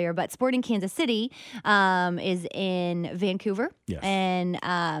playing earlier, but Sporting Kansas City is in Vancouver. Yes. And,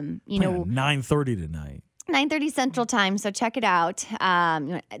 9:30 tonight. 9:30 Central Time, so check it out.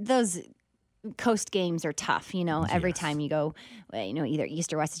 Those coast games are tough, every time you go, either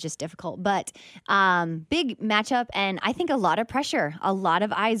east or west is just difficult. But big matchup, and I think a lot of pressure. A lot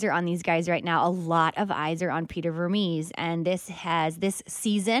of eyes are on these guys right now. A lot of eyes are on Peter Vermes, and this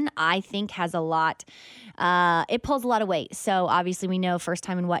season, I think, has a lot. It pulls a lot of weight. So obviously, we know first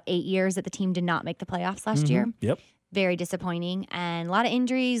time in 8 years that the team did not make the playoffs last year. Yep. Very disappointing, and a lot of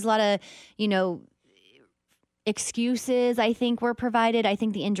injuries, a lot of excuses, I think, were provided. I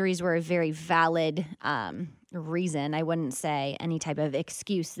think the injuries were a very valid reason. I wouldn't say any type of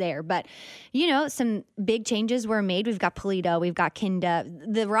excuse there. But, some big changes were made. We've got Pulido. We've got Kinda.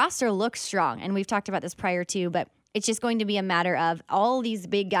 The roster looks strong, and we've talked about this prior too, but it's just going to be a matter of all these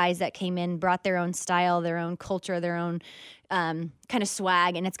big guys that came in, brought their own style, their own culture, their own kind of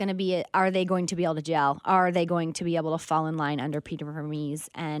swag, and it's going to be, are they going to be able to gel? Are they going to be able to fall in line under Peter Vermes?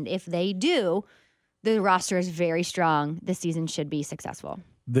 And if they do, the roster is very strong. This season should be successful.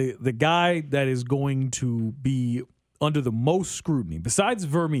 The guy that is going to be under the most scrutiny, besides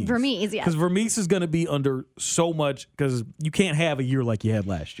Vermes. Vermes, yeah. Because Vermes is going to be under so much, because you can't have a year like you had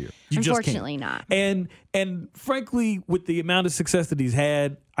last year. Unfortunately not. And frankly, with the amount of success that he's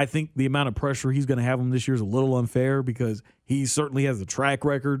had, I think the amount of pressure he's going to have him this year is a little unfair, because he certainly has a track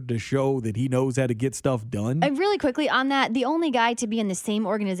record to show that he knows how to get stuff done. And really quickly on that, the only guy to be in the same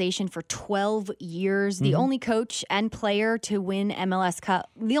organization for 12 years, the only coach and player to win MLS Cup,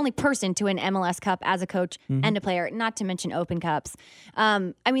 the only person to win MLS Cup as a coach and a player, not to mention Open Cups.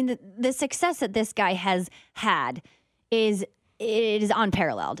 The success that this guy has had is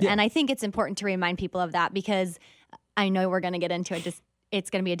unparalleled. Yeah. And I think it's important to remind people of that, because I know we're going to get into it. It's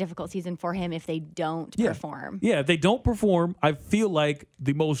going to be a difficult season for him if they don't perform. Yeah, if they don't perform, I feel like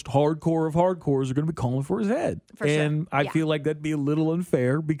the most hardcore of hardcores are going to be calling for his head. And I feel like that'd be a little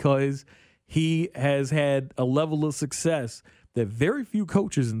unfair, because he has had a level of success that very few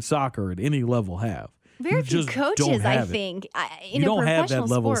coaches in soccer at any level have. Very few coaches, I think. You don't have that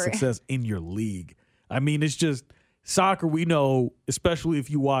level of success in your league. I mean, it's just soccer, we know, especially if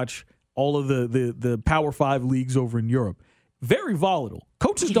you watch all of the Power 5 leagues over in Europe, very volatile.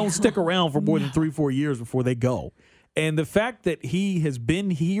 Coaches don't stick around for more than 3-4 years before they go. And the fact that he has been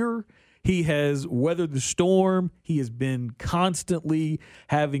here, he has weathered the storm, he has been constantly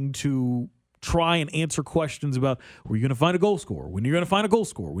having to try and answer questions about, where you're going to find a goal scorer, when you're going to find a goal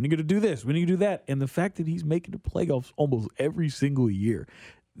scorer, when you're going to do this, when you do that. And the fact that he's making the playoffs almost every single year,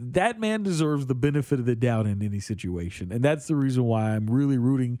 that man deserves the benefit of the doubt in any situation. And that's the reason why I'm really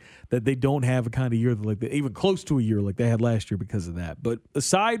rooting that they don't have a kind of year like that, even close to a year like they had last year, because of that. But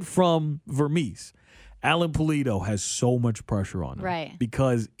aside from Vermes, Alan Pulido has so much pressure on him, right?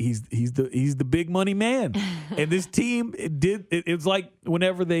 Because he's the big money man. And this team, it's like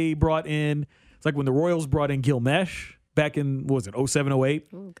whenever they brought in, it's like when the Royals brought in Gilmesh back in, what was it, 07, 08?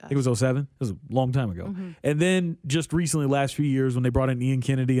 I think it was 07. It was a long time ago. And then just recently, last few years, when they brought in Ian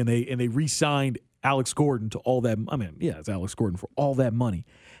Kennedy and they re-signed Alex Gordon to all that. I mean, yeah, it's Alex Gordon for all that money.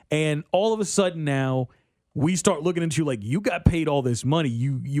 And all of a sudden now, we start looking into, like, you got paid all this money.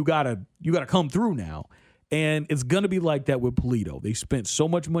 You gotta come through now. And it's gonna be like that with Pulido. They spent so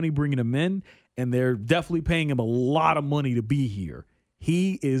much money bringing him in, and they're definitely paying him a lot of money to be here.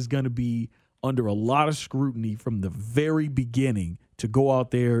 He is gonna be under a lot of scrutiny from the very beginning to go out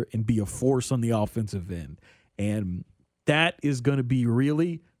there and be a force on the offensive end. And that is going to be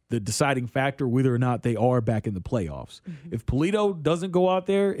really the deciding factor whether or not they are back in the playoffs. If Pulido doesn't go out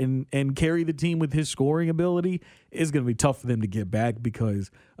there and carry the team with his scoring ability, it's going to be tough for them to get back,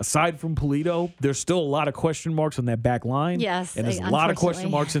 because aside from Pulido, there's still a lot of question marks on that back line. Yes, and there's a lot of question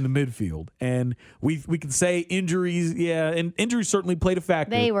marks in the midfield. And we can say injuries, and injuries certainly played a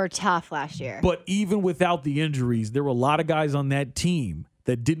factor. They were tough last year. But even without the injuries, there were a lot of guys on that team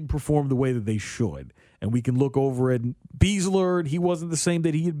that didn't perform the way that they should. And we can look over at Beasler. He wasn't the same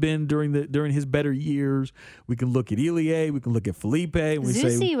that he had been during his better years. We can look at Ilie. We can look at Felipe.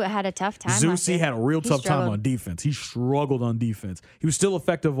 Zusi had a tough time. Zusi had a real tough time on defense. He struggled on defense. He was still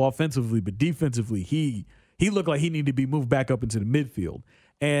effective offensively, but defensively, he looked like he needed to be moved back up into the midfield.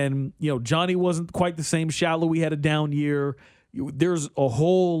 And, Johnny wasn't quite the same. Shallow, he had a down year. There's a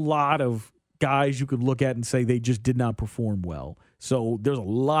whole lot of guys you could look at and say they just did not perform well. So there's a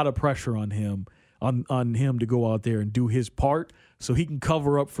lot of pressure on him. On him to go out there and do his part so he can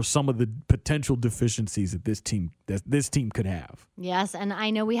cover up for some of the potential deficiencies that this team could have. Yes, and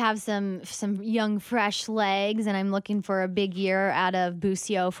I know we have some young, fresh legs, and I'm looking for a big year out of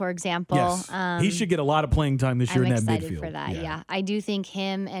Busio, for example. Yes. He should get a lot of playing time this year in that midfield. I'm excited for that, yeah. I do think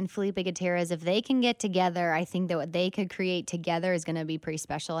him and Felipe Gutierrez, if they can get together, I think that what they could create together is going to be pretty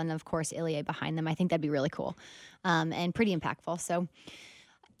special. And, of course, Ilie behind them. I think that'd be really cool and pretty impactful. So,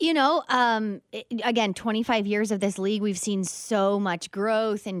 again, 25 years of this league, we've seen so much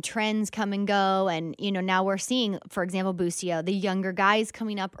growth and trends come and go. And, now we're seeing, for example, Busio, the younger guys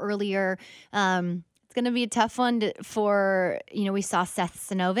coming up earlier. It's going to be a tough one we saw Seth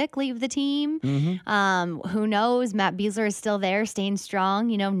Sinovic leave the team. Mm-hmm. Who knows? Matt Beasler is still there, staying strong.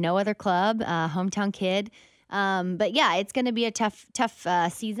 No other club, hometown kid. But yeah, it's going to be a tough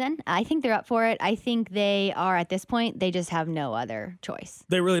season. I think they're up for it. I think they are at this point. They just have no other choice.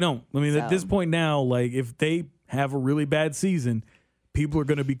 They really don't. I mean, at this point now, like if they have a really bad season, people are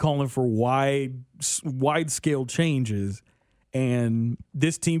going to be calling for wide scale changes. And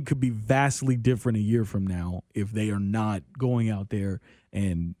this team could be vastly different a year from now if they are not going out there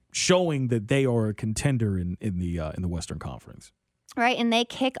and showing that they are a contender in the Western Conference. Right, and they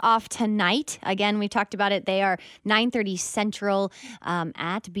kick off tonight. Again, we've talked about it. They are 9:30 Central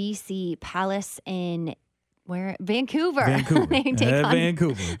at BC Palace in Vancouver. Vancouver. Playing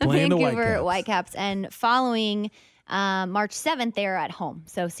Vancouver the Whitecaps. And following March 7th, they're at home.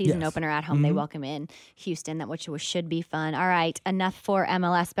 So season opener at home. Mm-hmm. They welcome in Houston, which should be fun. All right, enough for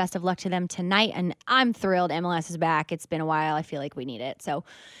MLS. Best of luck to them tonight. And I'm thrilled MLS is back. It's been a while. I feel like we need it. So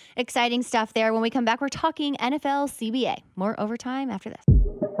exciting stuff there. When we come back, we're talking NFL CBA. More overtime after this.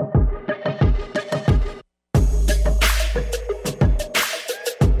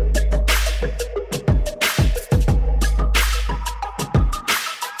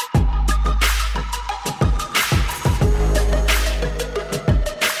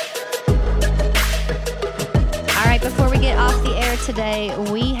 Today,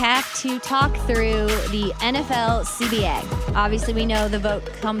 we have to talk through the NFL CBA. Obviously, we know the vote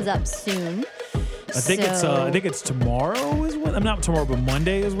comes up soon. I think it's tomorrow is when not tomorrow, but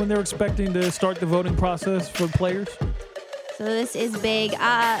Monday is when they're expecting to start the voting process for players. So this is big.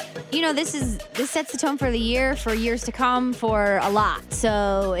 This sets the tone for the year, for years to come, for a lot.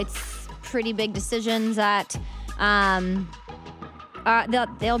 So it's pretty big decisions that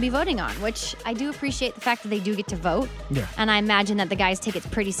they'll be voting on, which I do appreciate the fact that they do get to vote. Yeah. And I imagine that the guys take it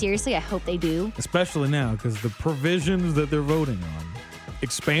pretty seriously. I hope they do. Especially now, because the provisions that they're voting on,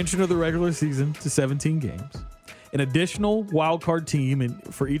 expansion of the regular season to 17 games, an additional wild card team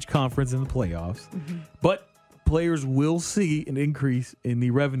for each conference in the playoffs, but players will see an increase in the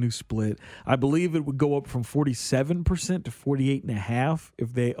revenue split. I believe it would go up from 47% to 48.5%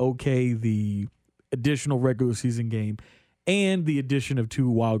 if they okay the additional regular season game and the addition of two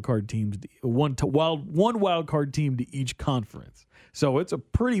wild card teams, one wild card team to each conference. So it's a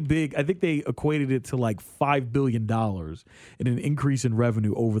pretty big, I think they equated it to like $5 billion in an increase in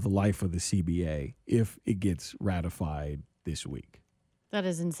revenue over the life of the CBA if it gets ratified this week. That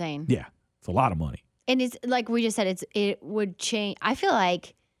is insane. Yeah, it's a lot of money. And it's like we just said, it would change. I feel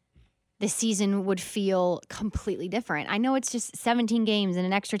like the season would feel completely different. I know it's just 17 games and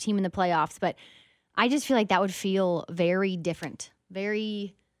an extra team in the playoffs, but I just feel like that would feel very different.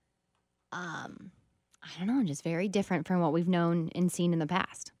 Very, I don't know, just very different from what we've known and seen in the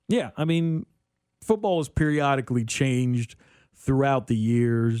past. Yeah, I mean, football has periodically changed throughout the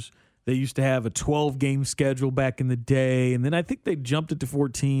years. They used to have a 12-game schedule back in the day, and then I think they jumped it to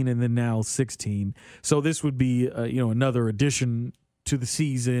 14 and then now 16. So this would be, another addition to the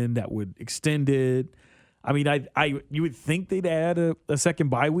season that would extend it. I mean, you would think they'd add a second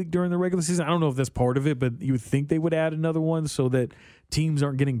bye week during the regular season. I don't know if that's part of it, but you would think they would add another one so that teams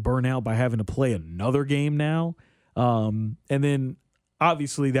aren't getting burnt out by having to play another game now. And then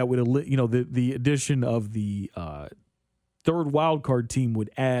obviously that would, the addition of the third wild card team would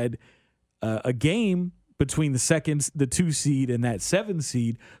add a game between the 2 seed and that 7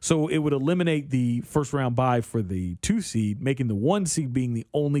 seed. So it would eliminate the first round bye for the 2 seed, making the 1 seed being the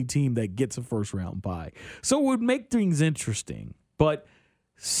only team that gets a first round bye. So it would make things interesting. But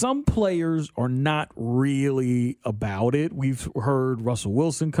some players are not really about it. We've heard Russell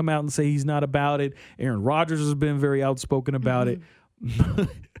Wilson come out and say he's not about it. Aaron Rodgers has been very outspoken about it.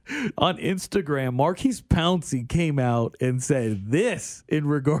 On Instagram, Maurkice Pouncey came out and said this in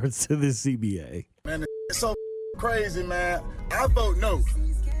regards to the CBA. Man, it's so crazy, man. I vote no.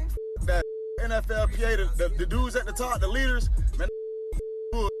 That NFLPA, the dudes at the top, the leaders, man,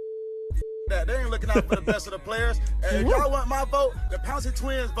 that they ain't looking out for the best of the players. And if y'all want my vote, the Pouncey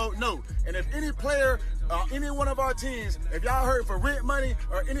twins vote no. And if any player, any one of our teams, if y'all heard for rent money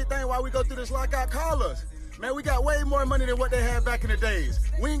or anything while we go through this lockout, call us. Man, we got way more money than what they had back in the days.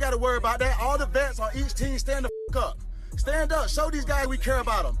 We ain't got to worry about that. All the vets on each team, stand the f*** up. Stand up. Show these guys we care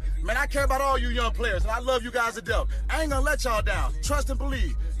about them. Man, I care about all you young players, and I love you guys to death. I ain't going to let y'all down. Trust and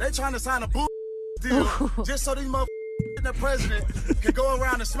believe. They trying to sign a deal just so these motherfuckers and the president can go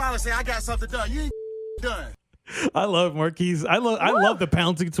around and smile and say, I got something done. You ain't done. I love Maurkice. I love the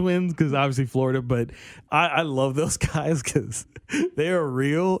Pouncey twins because obviously Florida, but I love those guys because they are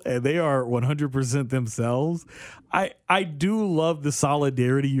real and they are 100% themselves. I do love the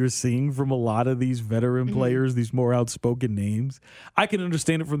solidarity you're seeing from a lot of these veteran players, these more outspoken names. I can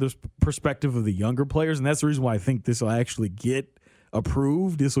understand it from the perspective of the younger players, and that's the reason why I think this will actually get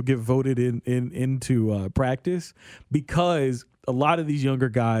approved. This will get voted into practice because a lot of these younger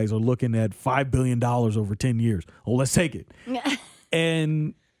guys are looking at $5 billion over 10 years. Oh, let's take it.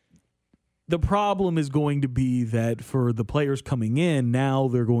 And the problem is going to be that for the players coming in, now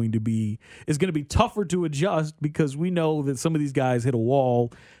it's going to be tougher to adjust because we know that some of these guys hit a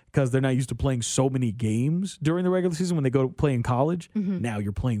wall because they're not used to playing so many games during the regular season when they go to play in college. Now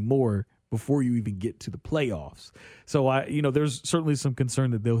you're playing more before you even get to the playoffs. So there's certainly some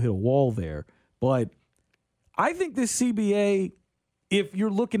concern that they'll hit a wall there. But I think this CBA, if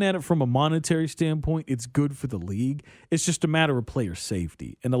you're looking at it from a monetary standpoint, it's good for the league. It's just a matter of player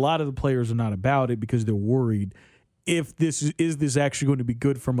safety. And a lot of the players are not about it because they're worried if this is actually going to be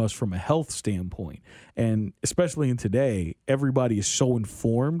good from us from a health standpoint. And especially in today, everybody is so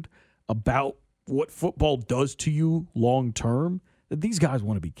informed about what football does to you long term that these guys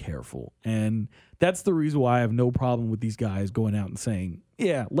want to be careful. And that's the reason why I have no problem with these guys going out and saying,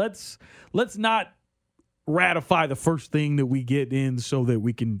 yeah, let's not ratify the first thing that we get in so that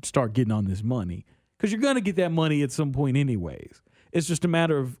we can start getting on this money. Because you're going to get that money at some point anyways. It's just a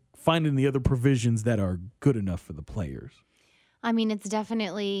matter of finding the other provisions that are good enough for the players. I mean, it's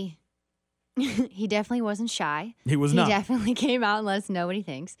definitely, he definitely wasn't shy. He was not. He definitely came out and let us know what he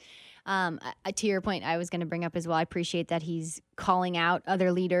thinks. To your point, I was going to bring up as well, I appreciate that he's calling out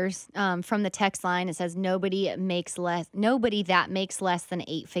other leaders. From the text line, it says, nobody that makes less than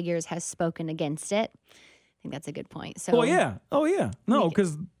 8 figures has spoken against it. I think that's a good point. So, Oh, yeah. No,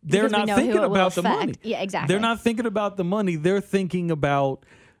 because they're not thinking about the money. Yeah, exactly. They're not thinking about the money. They're thinking about,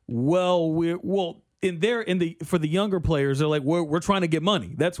 for the younger players, they're like, we're trying to get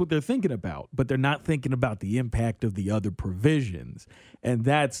money. That's what they're thinking about. But they're not thinking about the impact of the other provisions. And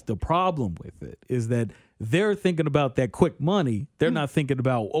that's the problem with it, is that they're thinking about that quick money. They're not thinking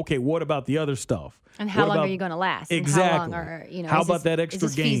about, okay, what about the other stuff? And how long are you going to last? Exactly. And how about that extra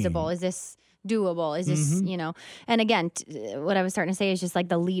is this game? Feasible? Is this doable? Is this, and again, what I was starting to say is just like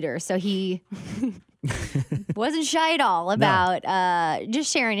the leader. So he wasn't shy at all about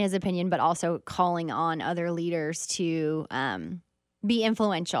just sharing his opinion, but also calling on other leaders to be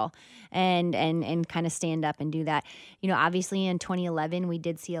influential and kind of stand up and do that. Obviously in 2011, we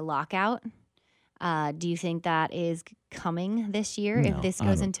did see a lockout. Do you think that is coming this year if this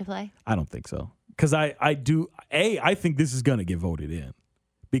goes into play? I don't think so. Because I think this is going to get voted in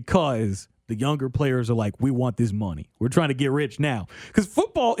because the younger players are like, we want this money. We're trying to get rich now. Because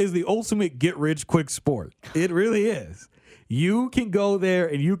football is the ultimate get-rich-quick sport. It really is. You can go there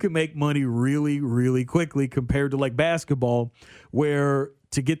and you can make money really, really quickly compared to like basketball, where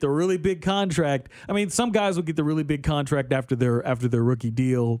to get the really big contract, I mean, some guys will get the really big contract after their rookie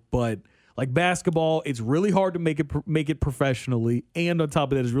deal, but like basketball, it's really hard to make it professionally, and on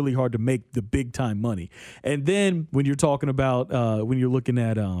top of that, it's really hard to make the big time money. And then when you're talking about when you're looking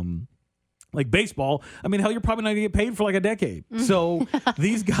at like baseball, I mean, hell, you're probably not going to get paid for like a decade. So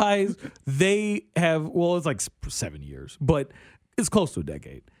these guys, they have, it's like 7 years, but it's close to a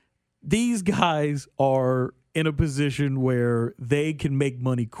decade. These guys are in a position where they can make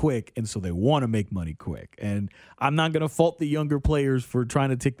money quick, and so they want to make money quick. And I'm not going to fault the younger players for trying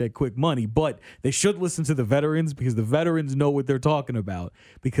to take that quick money, but they should listen to the veterans because the veterans know what they're talking about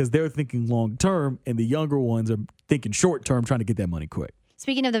because they're thinking long term, and the younger ones are thinking short term, trying to get that money quick.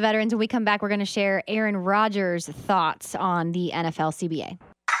 Speaking of the veterans, when we come back, we're going to share Aaron Rodgers' thoughts on the NFL CBA.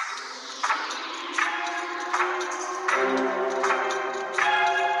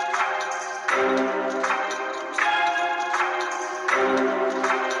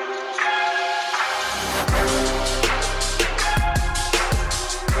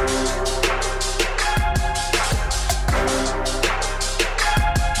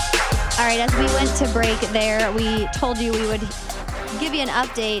 right, as we went to break there, we told you we would give you an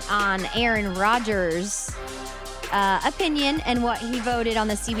update on Aaron Rodgers' opinion and what he voted on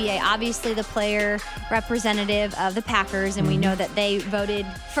the CBA. Obviously, the player representative of the Packers, and we know that they voted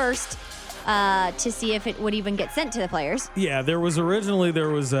first to see if it would even get sent to the players. Yeah, there was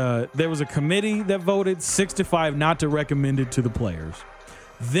a committee that voted 6-5 not to recommend it to the players.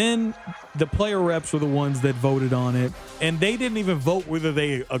 Then the player reps were the ones that voted on it, and they didn't even vote whether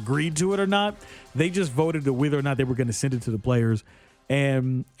they agreed to it or not. They just voted to whether or not they were going to send it to the players.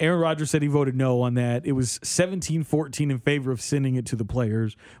 And Aaron Rodgers said he voted no on that. It was 17-14 in favor of sending it to the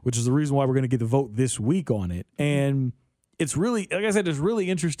players, which is the reason why we're going to get the vote this week on it. And it's really, like I said, it's really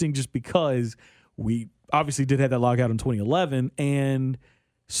interesting just because we obviously did have that lockout in 2011, and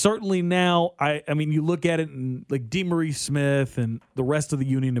certainly now, I mean, you look at it and like DeMaurice Smith and the rest of the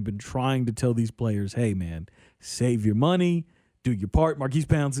union have been trying to tell these players, hey, man, save your money, do your part. Maurkice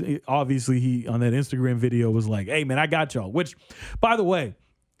Pouncey, obviously, he on that Instagram video was like, hey, man, I got y'all. Which, by the way,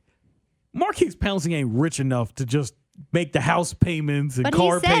 Maurkice Pouncey ain't rich enough to just make the house payments and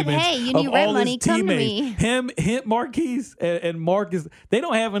car payments. Hey, you need rent money, come to me. Him, Maurkice, and Marcus, they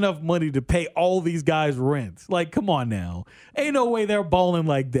don't have enough money to pay all these guys' rents. Like, come on now. Ain't no way they're balling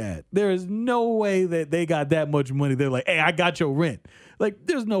like that. There is no way that they got that much money. They're like, hey, I got your rent. Like,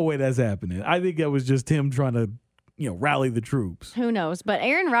 there's no way that's happening. I think that was just him trying to, rally the troops. Who knows? But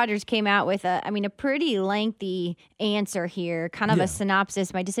Aaron Rodgers came out with a pretty lengthy answer here, kind of a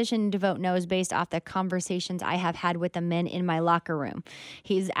synopsis. My decision to vote no is based off the conversations I have had with the men in my locker room.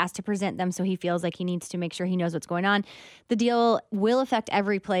 He's asked to present them, so he feels like he needs to make sure he knows what's going on. The deal will affect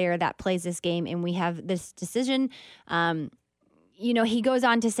every player that plays this game, and we have this decision. He goes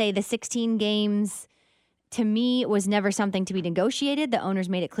on to say the 16 games to me was never something to be negotiated. The owners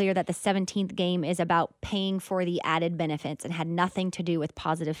made it clear that the 17th game is about paying for the added benefits and had nothing to do with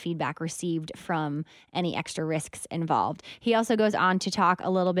positive feedback received from any extra risks involved. He also goes on to talk a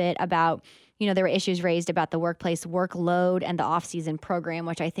little bit about, there were issues raised about the workplace workload and the off-season program,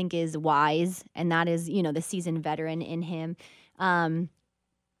 which I think is wise, and that is, the seasoned veteran in him.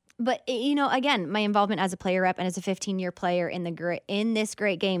 But, again, my involvement as a player rep and as a 15-year player in this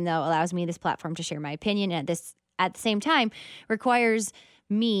great game, though, allows me this platform to share my opinion. And at the same time, requires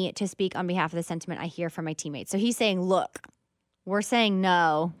me to speak on behalf of the sentiment I hear from my teammates. So he's saying, look, we're saying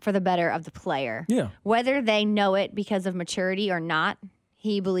no for the better of the player. Yeah. Whether they know it because of maturity or not,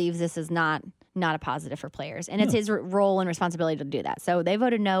 he believes this is not a positive for players. And it's his role and responsibility to do that. So they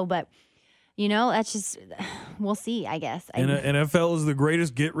voted no, but... that's just, we'll see, I guess. NFL is the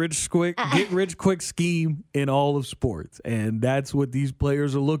greatest get rich quick scheme in all of sports. And that's what these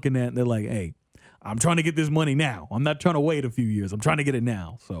players are looking at. And they're like, hey, I'm trying to get this money now. I'm not trying to wait a few years. I'm trying to get it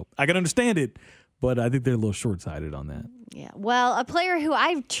now. So I can understand it, but I think they're a little short-sighted on that. Yeah. Well, a player who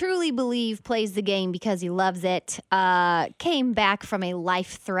I truly believe plays the game because he loves it came back from a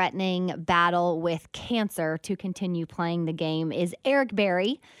life-threatening battle with cancer to continue playing the game is Eric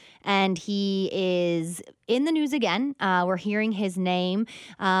Berry. And he is in the news again. We're hearing his name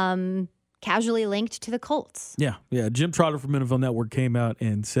casually linked to the Colts. Yeah. Jim Trotter from NFL Network came out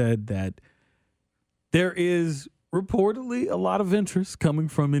and said that there is reportedly a lot of interest coming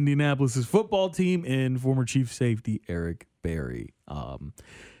from Indianapolis's football team and former chief safety Eric Berry.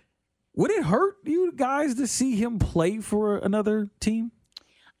 Would it hurt you guys to see him play for another team?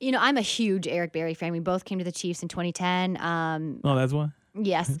 I'm a huge Eric Berry fan. We both came to the Chiefs in 2010. Oh, that's why?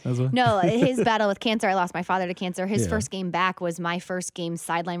 Yes. No, his battle with cancer. I lost my father to cancer. His first game back was my first game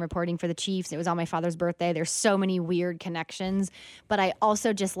sideline reporting for the Chiefs. It was on my father's birthday. There's so many weird connections. But I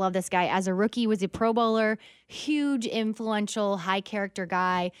also just love this guy. As a rookie, was a Pro Bowler, huge, influential, high character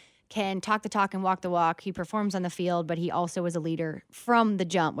guy, can talk the talk and walk the walk. He performs on the field, but he also was a leader from the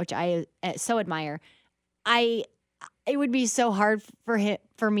jump, which I so admire. It would be so hard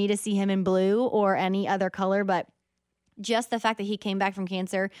for me to see him in blue or any other color, but just the fact that he came back from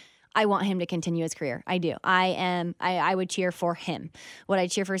cancer, I want him to continue his career. I do. I would cheer for him. Would I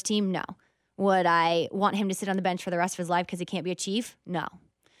cheer for his team? No. Would I want him to sit on the bench for the rest of his life because he can't be a Chief? No.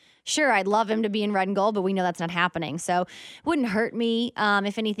 Sure, I'd love him to be in red and gold, but we know that's not happening. So it wouldn't hurt me.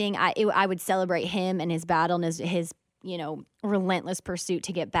 If anything, I would celebrate him and his battle and his relentless pursuit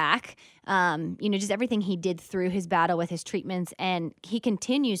to get back. Just everything he did through his battle with his treatments, and he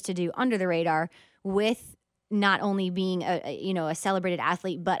continues to do under the radar with not only being a celebrated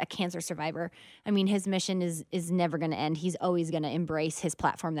athlete, but a cancer survivor. I mean, his mission is never going to end. He's always going to embrace his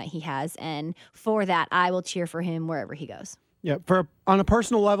platform that he has. And for that, I will cheer for him wherever he goes. Yeah. On a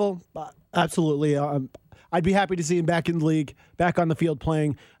personal level, absolutely. I'd be happy to see him back in the league, back on the field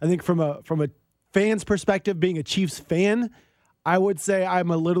playing. I think from a fan's perspective, being a Chiefs fan, I would say I'm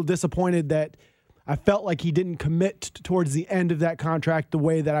a little disappointed that I felt like he didn't commit towards the end of that contract the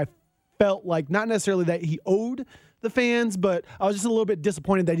way that I felt like, not necessarily that he owed the fans, but I was just a little bit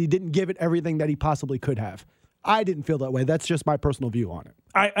disappointed that he didn't give it everything that he possibly could have. I didn't feel that way. That's just my personal view on it.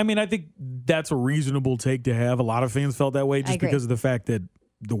 I mean, I think that's a reasonable take to have. A lot of fans felt that way just because of the fact that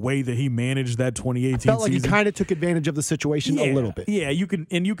the way that he managed that 2018 season. Felt like he kind of took advantage of the situation a little bit. Yeah, you can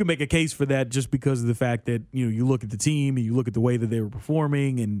make a case for that just because of the fact that, you look at the team and you look at the way that they were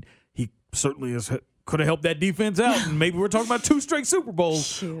performing, and he certainly could have helped that defense out. And maybe we're talking about 2 straight Super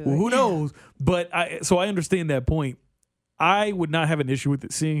Bowls. Well, who knows? But I understand that point. I would not have an issue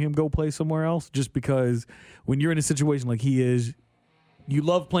with seeing him go play somewhere else, just because when you're in a situation like he is, you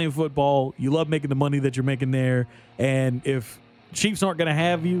love playing football, you love making the money that you're making there, and if Chiefs aren't going to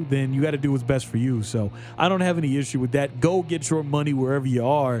have you, then you got to do what's best for you. So I don't have any issue with that. Go get your money wherever you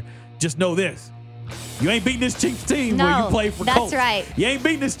are. Just know this. You ain't beating this Chiefs team where you play for Colts. That's right. You ain't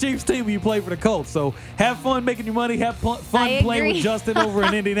beating this Chiefs team when you play for the Colts. So have fun making your money. Have fun playing with Justin over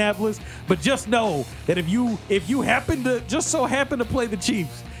in Indianapolis. But just know that if you just so happen to play the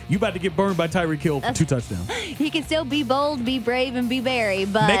Chiefs, you about to get burned by Tyreek Hill for 2 touchdowns. He can still be bold, be brave, and be Barry.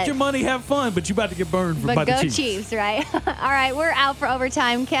 But make your money, have fun, but you about to get burned by the Chiefs. But go Chiefs, right? All right, we're out for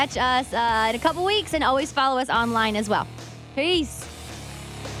overtime. Catch us in a couple weeks, and always follow us online as well. Peace.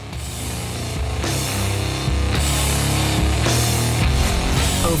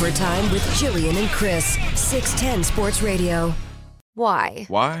 Overtime with Jillian and Chris, 610 Sports Radio. Why?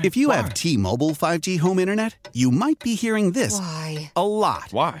 If you have T-Mobile 5G home internet, you might be hearing this a lot.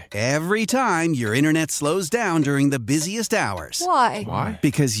 Why? Every time your internet slows down during the busiest hours. Why?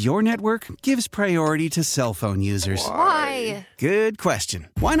 Because your network gives priority to cell phone users. Why? Good question.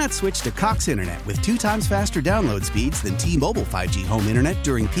 Why not switch to Cox Internet with 2 times faster download speeds than T-Mobile 5G home internet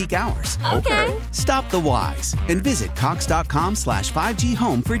during peak hours? Okay. Stop the whys and visit cox.com/5G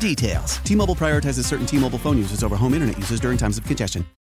home for details. T-Mobile prioritizes certain T-Mobile phone users over home internet users during times of congestion.